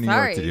someone in New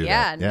Sorry, York to do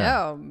yeah, that.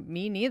 no,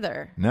 me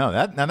neither. No,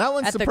 that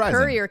one's At surprising. the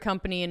courier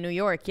company in New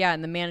York, yeah,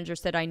 and the manager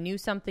said I knew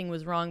something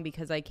was wrong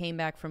because I came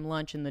back from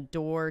lunch and the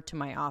door to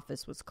my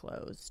office was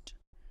closed.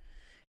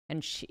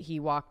 And he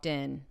walked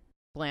in,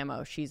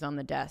 blammo, she's on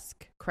the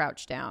desk,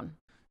 crouched down,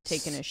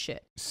 taking a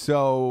shit.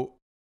 So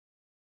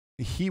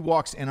he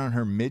walks in on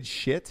her mid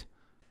shit.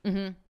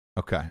 Mm-hmm.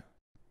 Okay.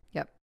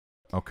 Yep.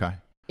 Okay.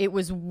 It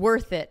was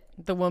worth it,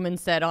 the woman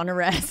said on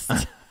arrest.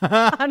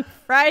 On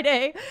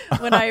Friday,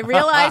 when I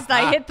realized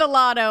I hit the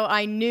lotto,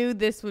 I knew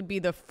this would be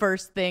the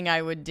first thing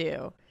I would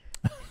do.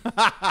 This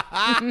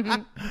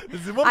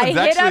woman's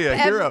actually a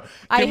hero.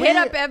 I hit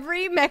up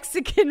every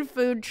Mexican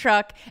food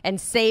truck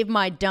and saved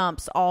my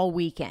dumps all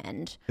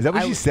weekend. Is that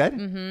what she said?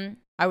 Mm-hmm.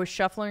 I was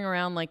shuffling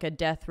around like a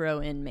death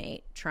row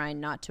inmate, trying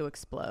not to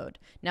explode.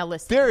 Now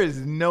listen. There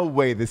is no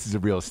way this is a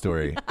real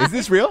story. Is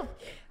this real?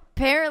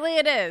 Apparently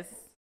it is.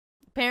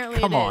 Apparently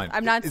Come it is. on.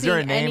 I'm not Is seeing there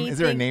a name? anything. Is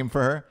there a name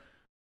for her?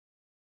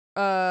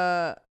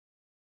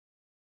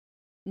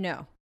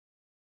 No.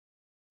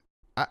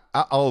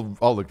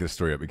 I'll look this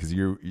story up because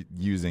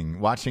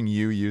watching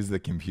you use the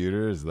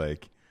computer is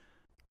like.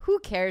 Who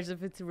cares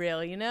if it's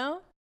real, you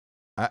know?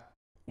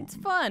 It's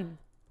fun.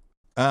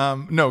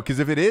 No, because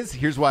if it is,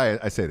 here's why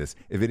I say this.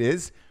 If it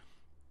is,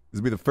 this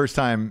will be the first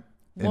time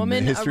in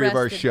the history of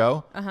our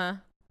show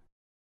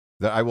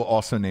that I will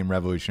also name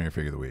Revolutionary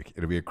Figure of the Week.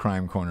 It'll be a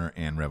Crime Corner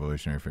and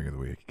Revolutionary Figure of the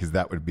Week because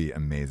that would be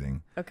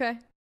amazing. Okay.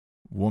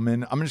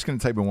 Woman, I'm just going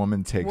to type in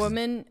woman takes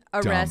Woman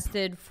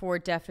arrested for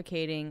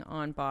defecating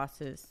on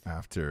bosses.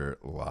 after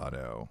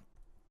Lotto.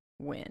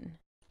 Win.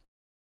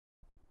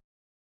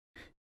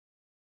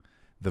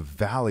 The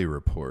Valley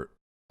Report.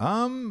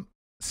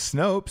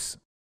 Snopes.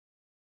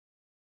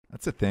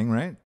 That's a thing,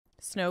 right?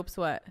 Snopes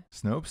what?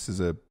 Snopes is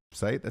a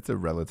site. That's a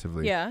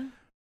relatively. Yeah.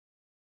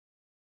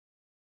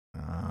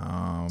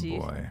 Oh,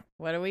 boy.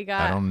 What do we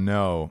got? I don't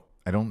know.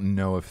 I don't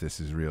know if this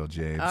is real,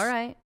 James. All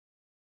right.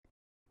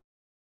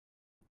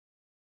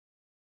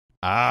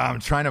 I'm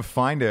trying to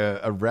find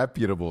a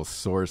reputable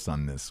source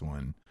on this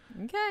one.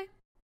 Okay. I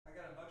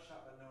got a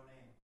mugshot but no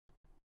name.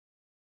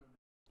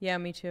 Yeah,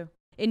 me too.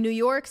 In New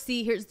York,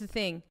 see, here's the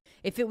thing.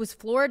 If it was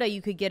Florida,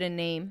 you could get a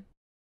name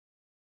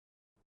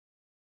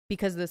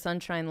because of the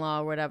Sunshine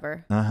Law or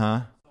whatever.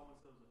 Uh-huh.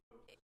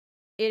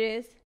 It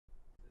is.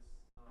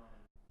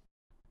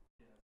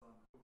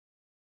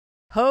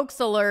 Hoax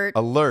alert.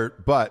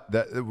 Alert, but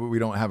we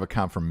don't have a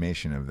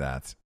confirmation of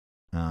that.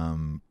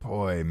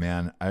 Boy,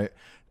 man,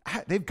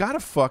 they've got a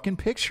fucking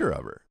picture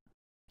of her.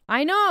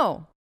 I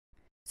know.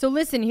 So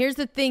listen, here's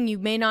the thing. You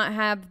may not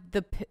have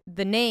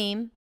the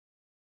name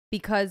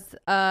because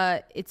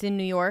it's in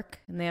New York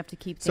and they have to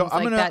keep things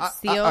that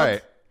sealed. All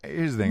right.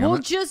 here's the thing.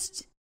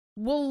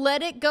 We'll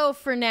let it go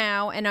for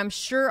now, and I'm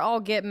sure I'll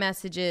get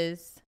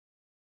messages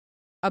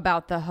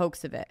about the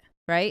hoax of it,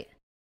 right?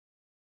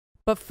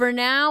 But for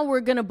now,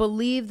 we're going to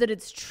believe that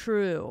it's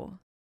true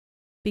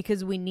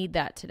because we need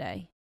that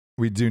today.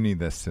 We do need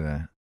this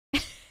today.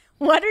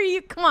 What are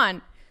you? Come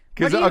on.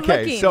 What are you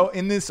looking? So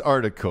in this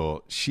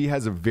article, she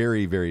has a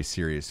very, very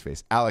serious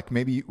face. Alec,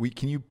 maybe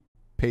can you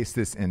paste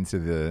this into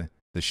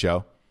the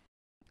show?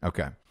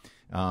 Okay.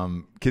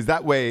 Because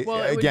that way,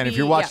 again, if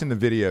you're watching the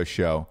video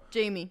show,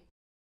 Jamie,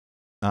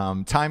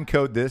 time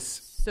code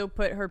this. So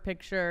put her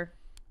picture.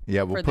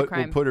 Yeah, we'll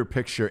put her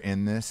picture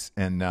in this,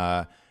 and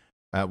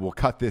we'll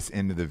cut this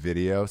into the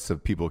video so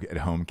people at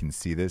home can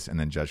see this and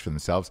then judge for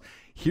themselves.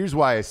 Here's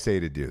why I say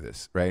to do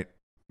this, right?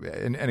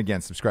 And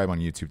again, subscribe on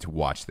YouTube to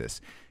watch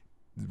this.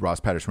 Ross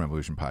Patterson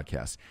Revolution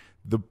podcast.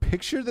 The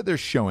picture that they're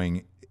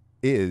showing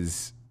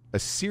is a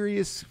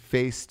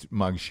serious-faced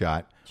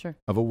mugshot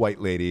of a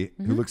white lady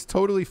who looks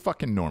totally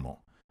fucking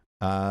normal.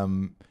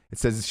 It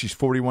says she's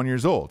 41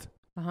 years old.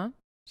 Uh-huh.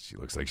 She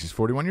looks like she's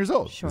 41 years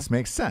old. Sure. This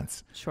makes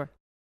sense. Sure.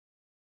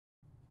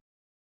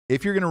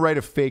 If you're going to write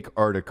a fake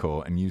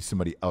article and use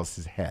somebody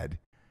else's head,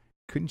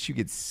 couldn't you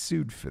get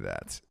sued for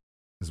that?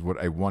 Is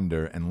what I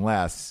wonder,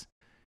 unless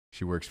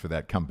she works for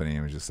that company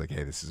and was just like,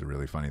 hey, this is a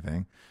really funny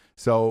thing.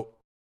 So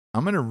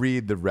I'm going to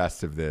read the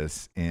rest of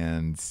this,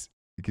 and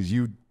because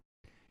you've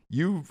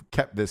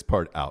kept this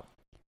part out.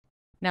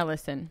 Now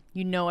listen,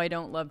 you know I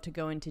don't love to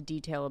go into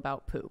detail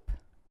about poop.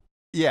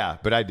 Yeah,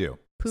 but I do.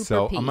 Poop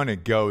so or pee. I'm going to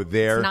go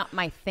there. It's not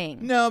my thing.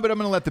 No, but I'm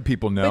going to let the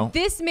people know. But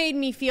this made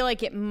me feel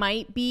like it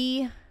might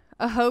be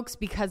a hoax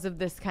because of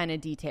this kind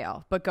of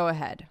detail. But go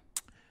ahead.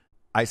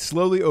 I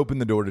slowly opened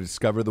the door to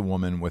discover the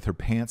woman with her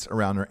pants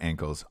around her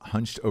ankles,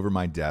 hunched over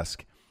my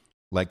desk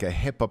like a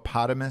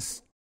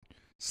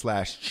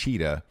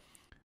hippopotamus/cheetah,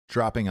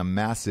 dropping a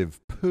massive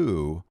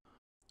poo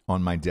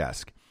on my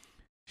desk.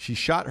 She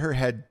shot her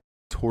head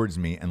towards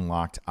me and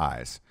locked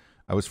eyes.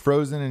 I was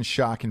frozen in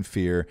shock and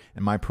fear.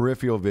 In my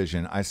peripheral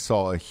vision, I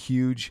saw a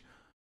huge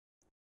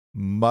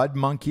mud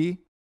monkey.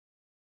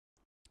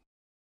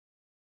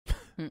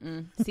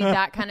 See,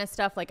 that kind of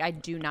stuff, like, I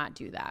do not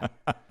do that.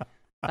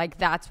 Like,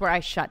 that's where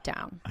I shut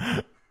down.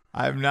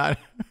 I have not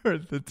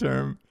heard the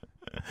term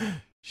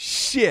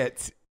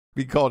shit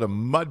be called a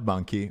mud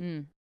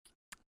monkey.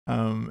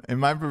 In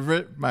my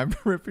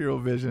peripheral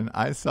vision,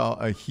 I saw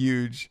a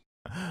huge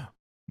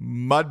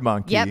mud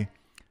monkey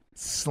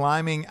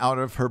sliming out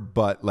of her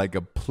butt like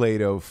a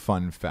Play-Doh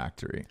fun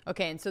factory.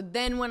 Okay, and so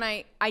then when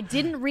I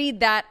didn't read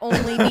that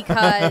only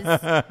because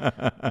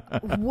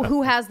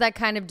who has that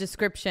kind of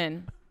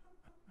description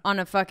on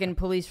a fucking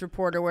police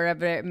report or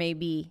wherever it may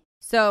be.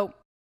 So,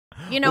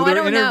 you know, I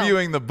don't know. They're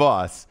interviewing the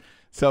boss.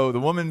 So the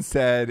woman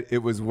said it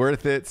was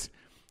worth it.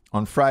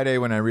 On Friday,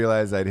 when I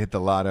realized I'd hit the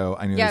lotto,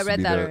 I knew this would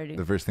be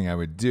the first thing I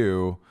would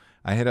do.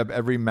 I hit up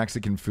every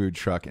Mexican food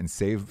truck and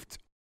saved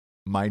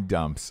my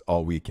dumps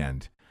all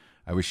weekend.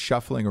 I was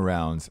shuffling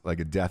around like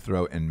a death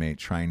row inmate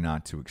trying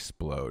not to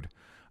explode.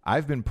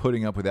 I've been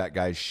putting up with that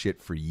guy's shit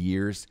for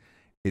years.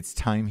 It's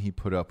time he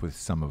put up with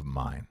some of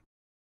mine,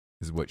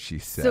 is what she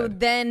said. So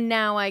then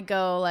now I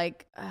go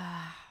like,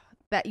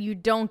 that you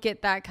don't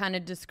get that kind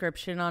of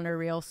description on a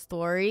real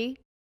story.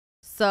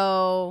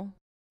 So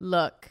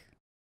look,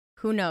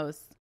 who knows?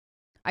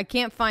 I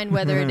can't find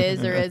whether it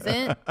is or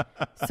isn't.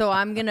 So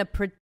I'm gonna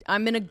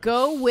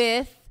go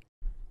with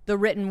the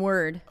written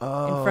word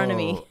in front of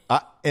me.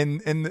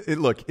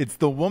 Look, it's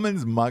the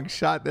woman's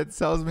mugshot that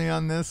sells me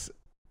on this.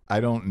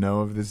 I don't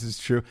know if this is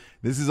true.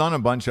 This is on a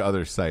bunch of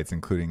other sites,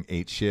 including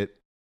 8shit,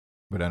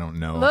 but I don't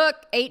know. Look,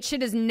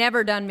 8shit has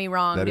never done me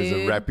wrong, That dude. is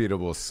a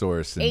reputable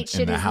source in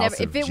the house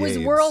of If it was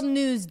Jades. World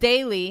News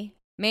Daily,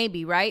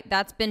 maybe, right?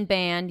 That's been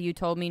banned. You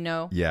told me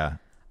no. Yeah.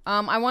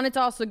 I wanted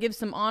to also give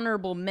some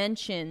honorable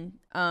mention.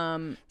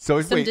 Some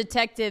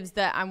detectives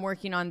that I'm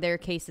working on their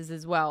cases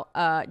as well.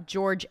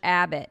 George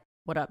Abbott.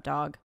 What up,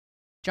 dog?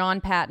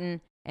 John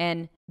Patton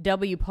and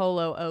W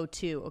Polo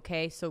 02.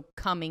 Okay, so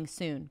coming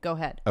soon. Go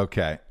ahead.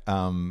 Okay.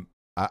 I'm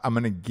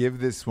going to give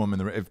this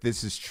woman, if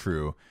this is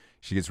true,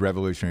 she gets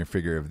revolutionary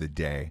figure of the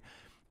day.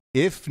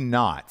 If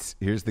not,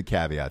 here's the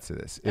caveat to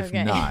this. If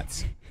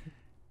not,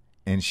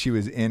 and she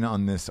was in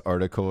on this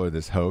article or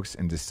this hoax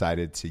and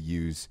decided to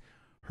use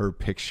her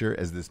picture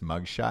as this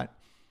mugshot,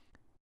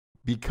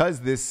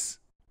 because this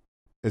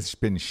has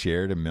been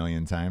shared 1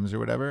 million times or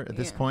whatever at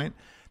this point,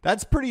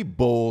 that's pretty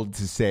bold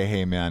to say,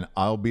 hey, man,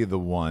 I'll be the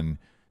one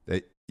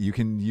that you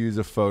can use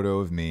a photo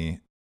of me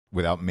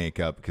without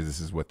makeup, because this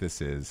is what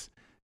this is,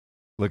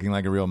 looking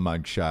like a real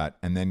mugshot.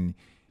 And then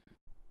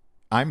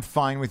I'm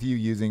fine with you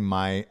using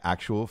my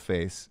actual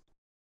face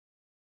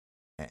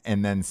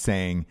and then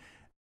saying,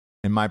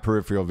 in my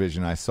peripheral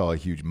vision, I saw a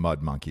huge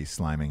mud monkey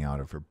sliming out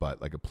of her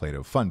butt like a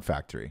Play-Doh fun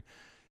factory.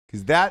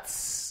 Because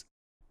that's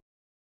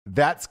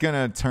going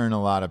to turn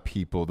a lot of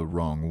people the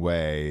wrong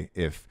way.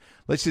 If,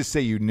 let's just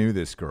say you knew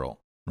this girl,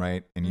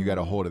 right? And you got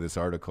a hold of this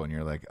article and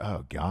you're like,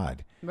 oh,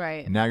 God.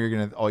 Right. And now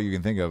all you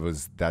can think of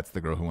is that's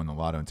the girl who won the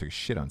lotto and took a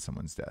shit on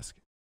someone's desk.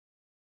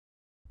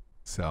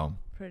 So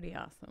pretty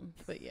awesome.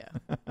 But yeah.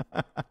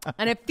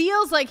 And it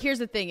feels like, here's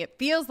the thing. It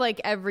feels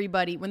like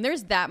everybody, when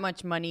there's that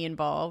much money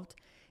involved,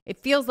 it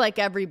feels like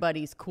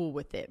everybody's cool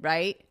with it,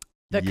 right?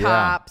 The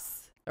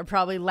cops are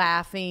probably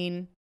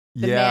laughing.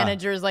 The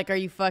manager's like, are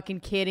you fucking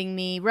kidding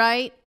me?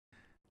 Right?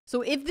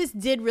 So if this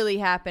did really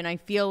happen, I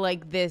feel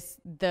like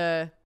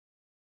the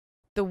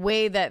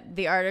way that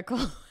the article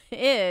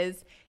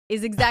is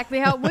exactly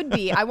how it would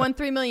be. I won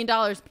 $3 million.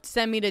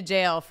 Send me to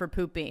jail for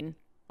pooping.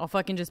 I'll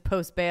fucking just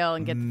post bail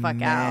and get the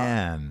fuck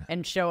out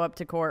and show up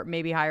to court.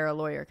 Maybe hire a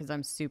lawyer because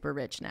I'm super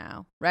rich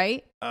now.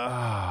 Right?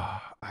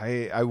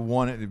 I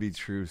want it to be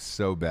true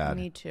so bad.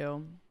 Me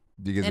too.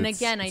 Because and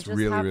again, I just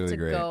really, have really to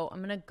great. go. I'm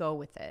going to go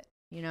with it.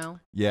 You know?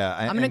 Yeah.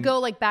 I'm going to go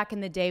like back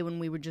in the day when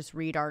we would just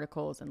read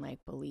articles and like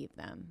believe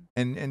them.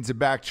 And to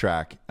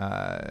backtrack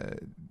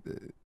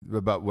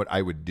about what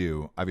I would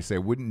do, obviously I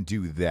wouldn't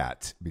do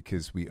that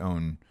because we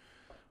own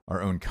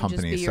our own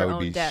company. So I would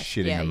be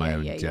shitting on my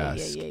own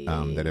desk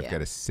that I've got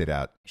to sit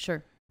out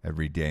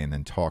every day and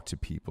then talk to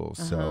people.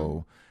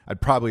 So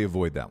I'd probably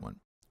avoid that one.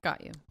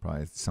 Got you.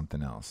 Probably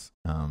something else.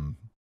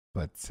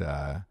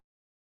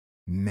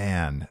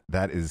 Man,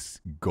 that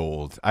is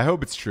gold. I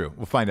hope it's true.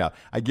 We'll find out.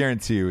 I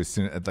guarantee you, as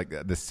soon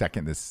like the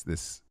second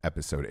this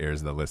episode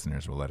airs, the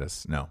listeners will let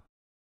us know.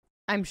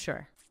 I'm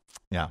sure.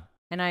 Yeah,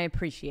 and I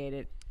appreciate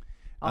it.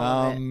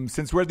 All of it.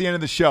 Since we're at the end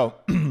of the show,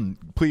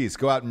 please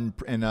go out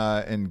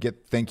and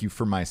get "Thank You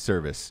for My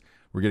Service."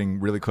 We're getting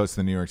really close to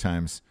the New York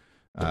Times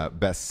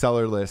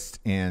bestseller list,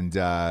 and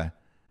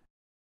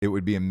it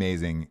would be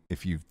amazing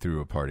if you threw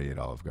a party at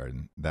Olive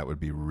Garden. That would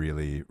be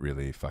really,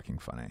 really fucking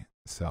funny.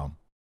 So.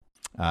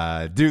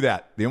 Do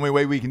that. The only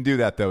way we can do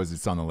that, though, is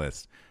it's on the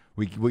list.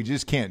 We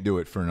just can't do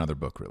it for another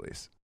book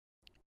release.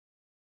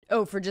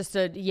 Oh, for just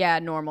a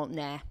normal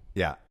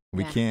Yeah,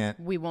 we can't.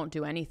 We won't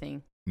do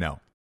anything. No.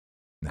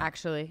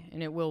 Actually,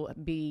 and it will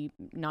be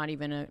not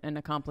even an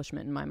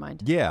accomplishment in my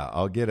mind. Yeah,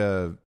 I'll get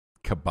a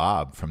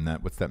kebab from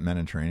that. What's that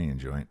Mediterranean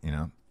joint? You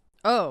know?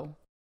 Oh,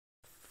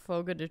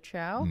 Fogo de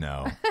Chao?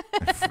 No.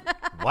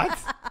 What?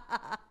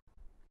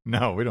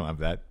 No, we don't have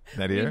that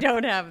here. We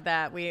don't have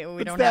that. We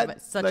don't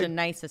have such a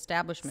nice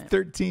establishment.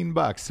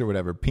 $13 or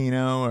whatever.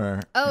 Pinot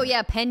or... Oh,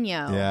 yeah,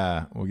 Peño.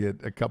 Yeah, we'll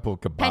get a couple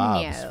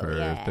kebabs for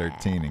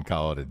 $13 and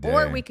call it a day.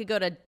 Or we could go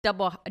to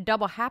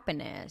Double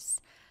Happiness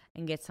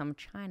and get some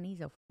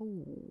Chinese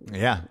food.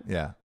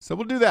 Yeah. So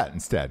we'll do that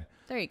instead.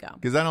 There you go.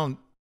 Because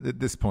at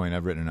this point,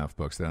 I've written enough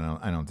books that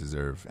I don't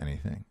deserve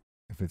anything.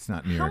 If it's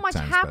not New York Times.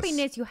 How much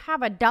happiness you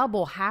have? A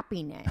double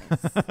happiness.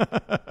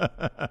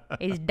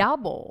 It's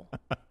double.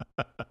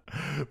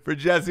 For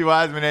Jesse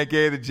Wiseman,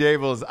 a.k.a. The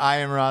Jables, I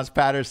am Ross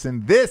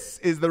Patterson. This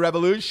is The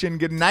Revolution.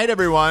 Good night,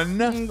 everyone.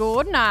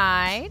 Good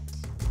night.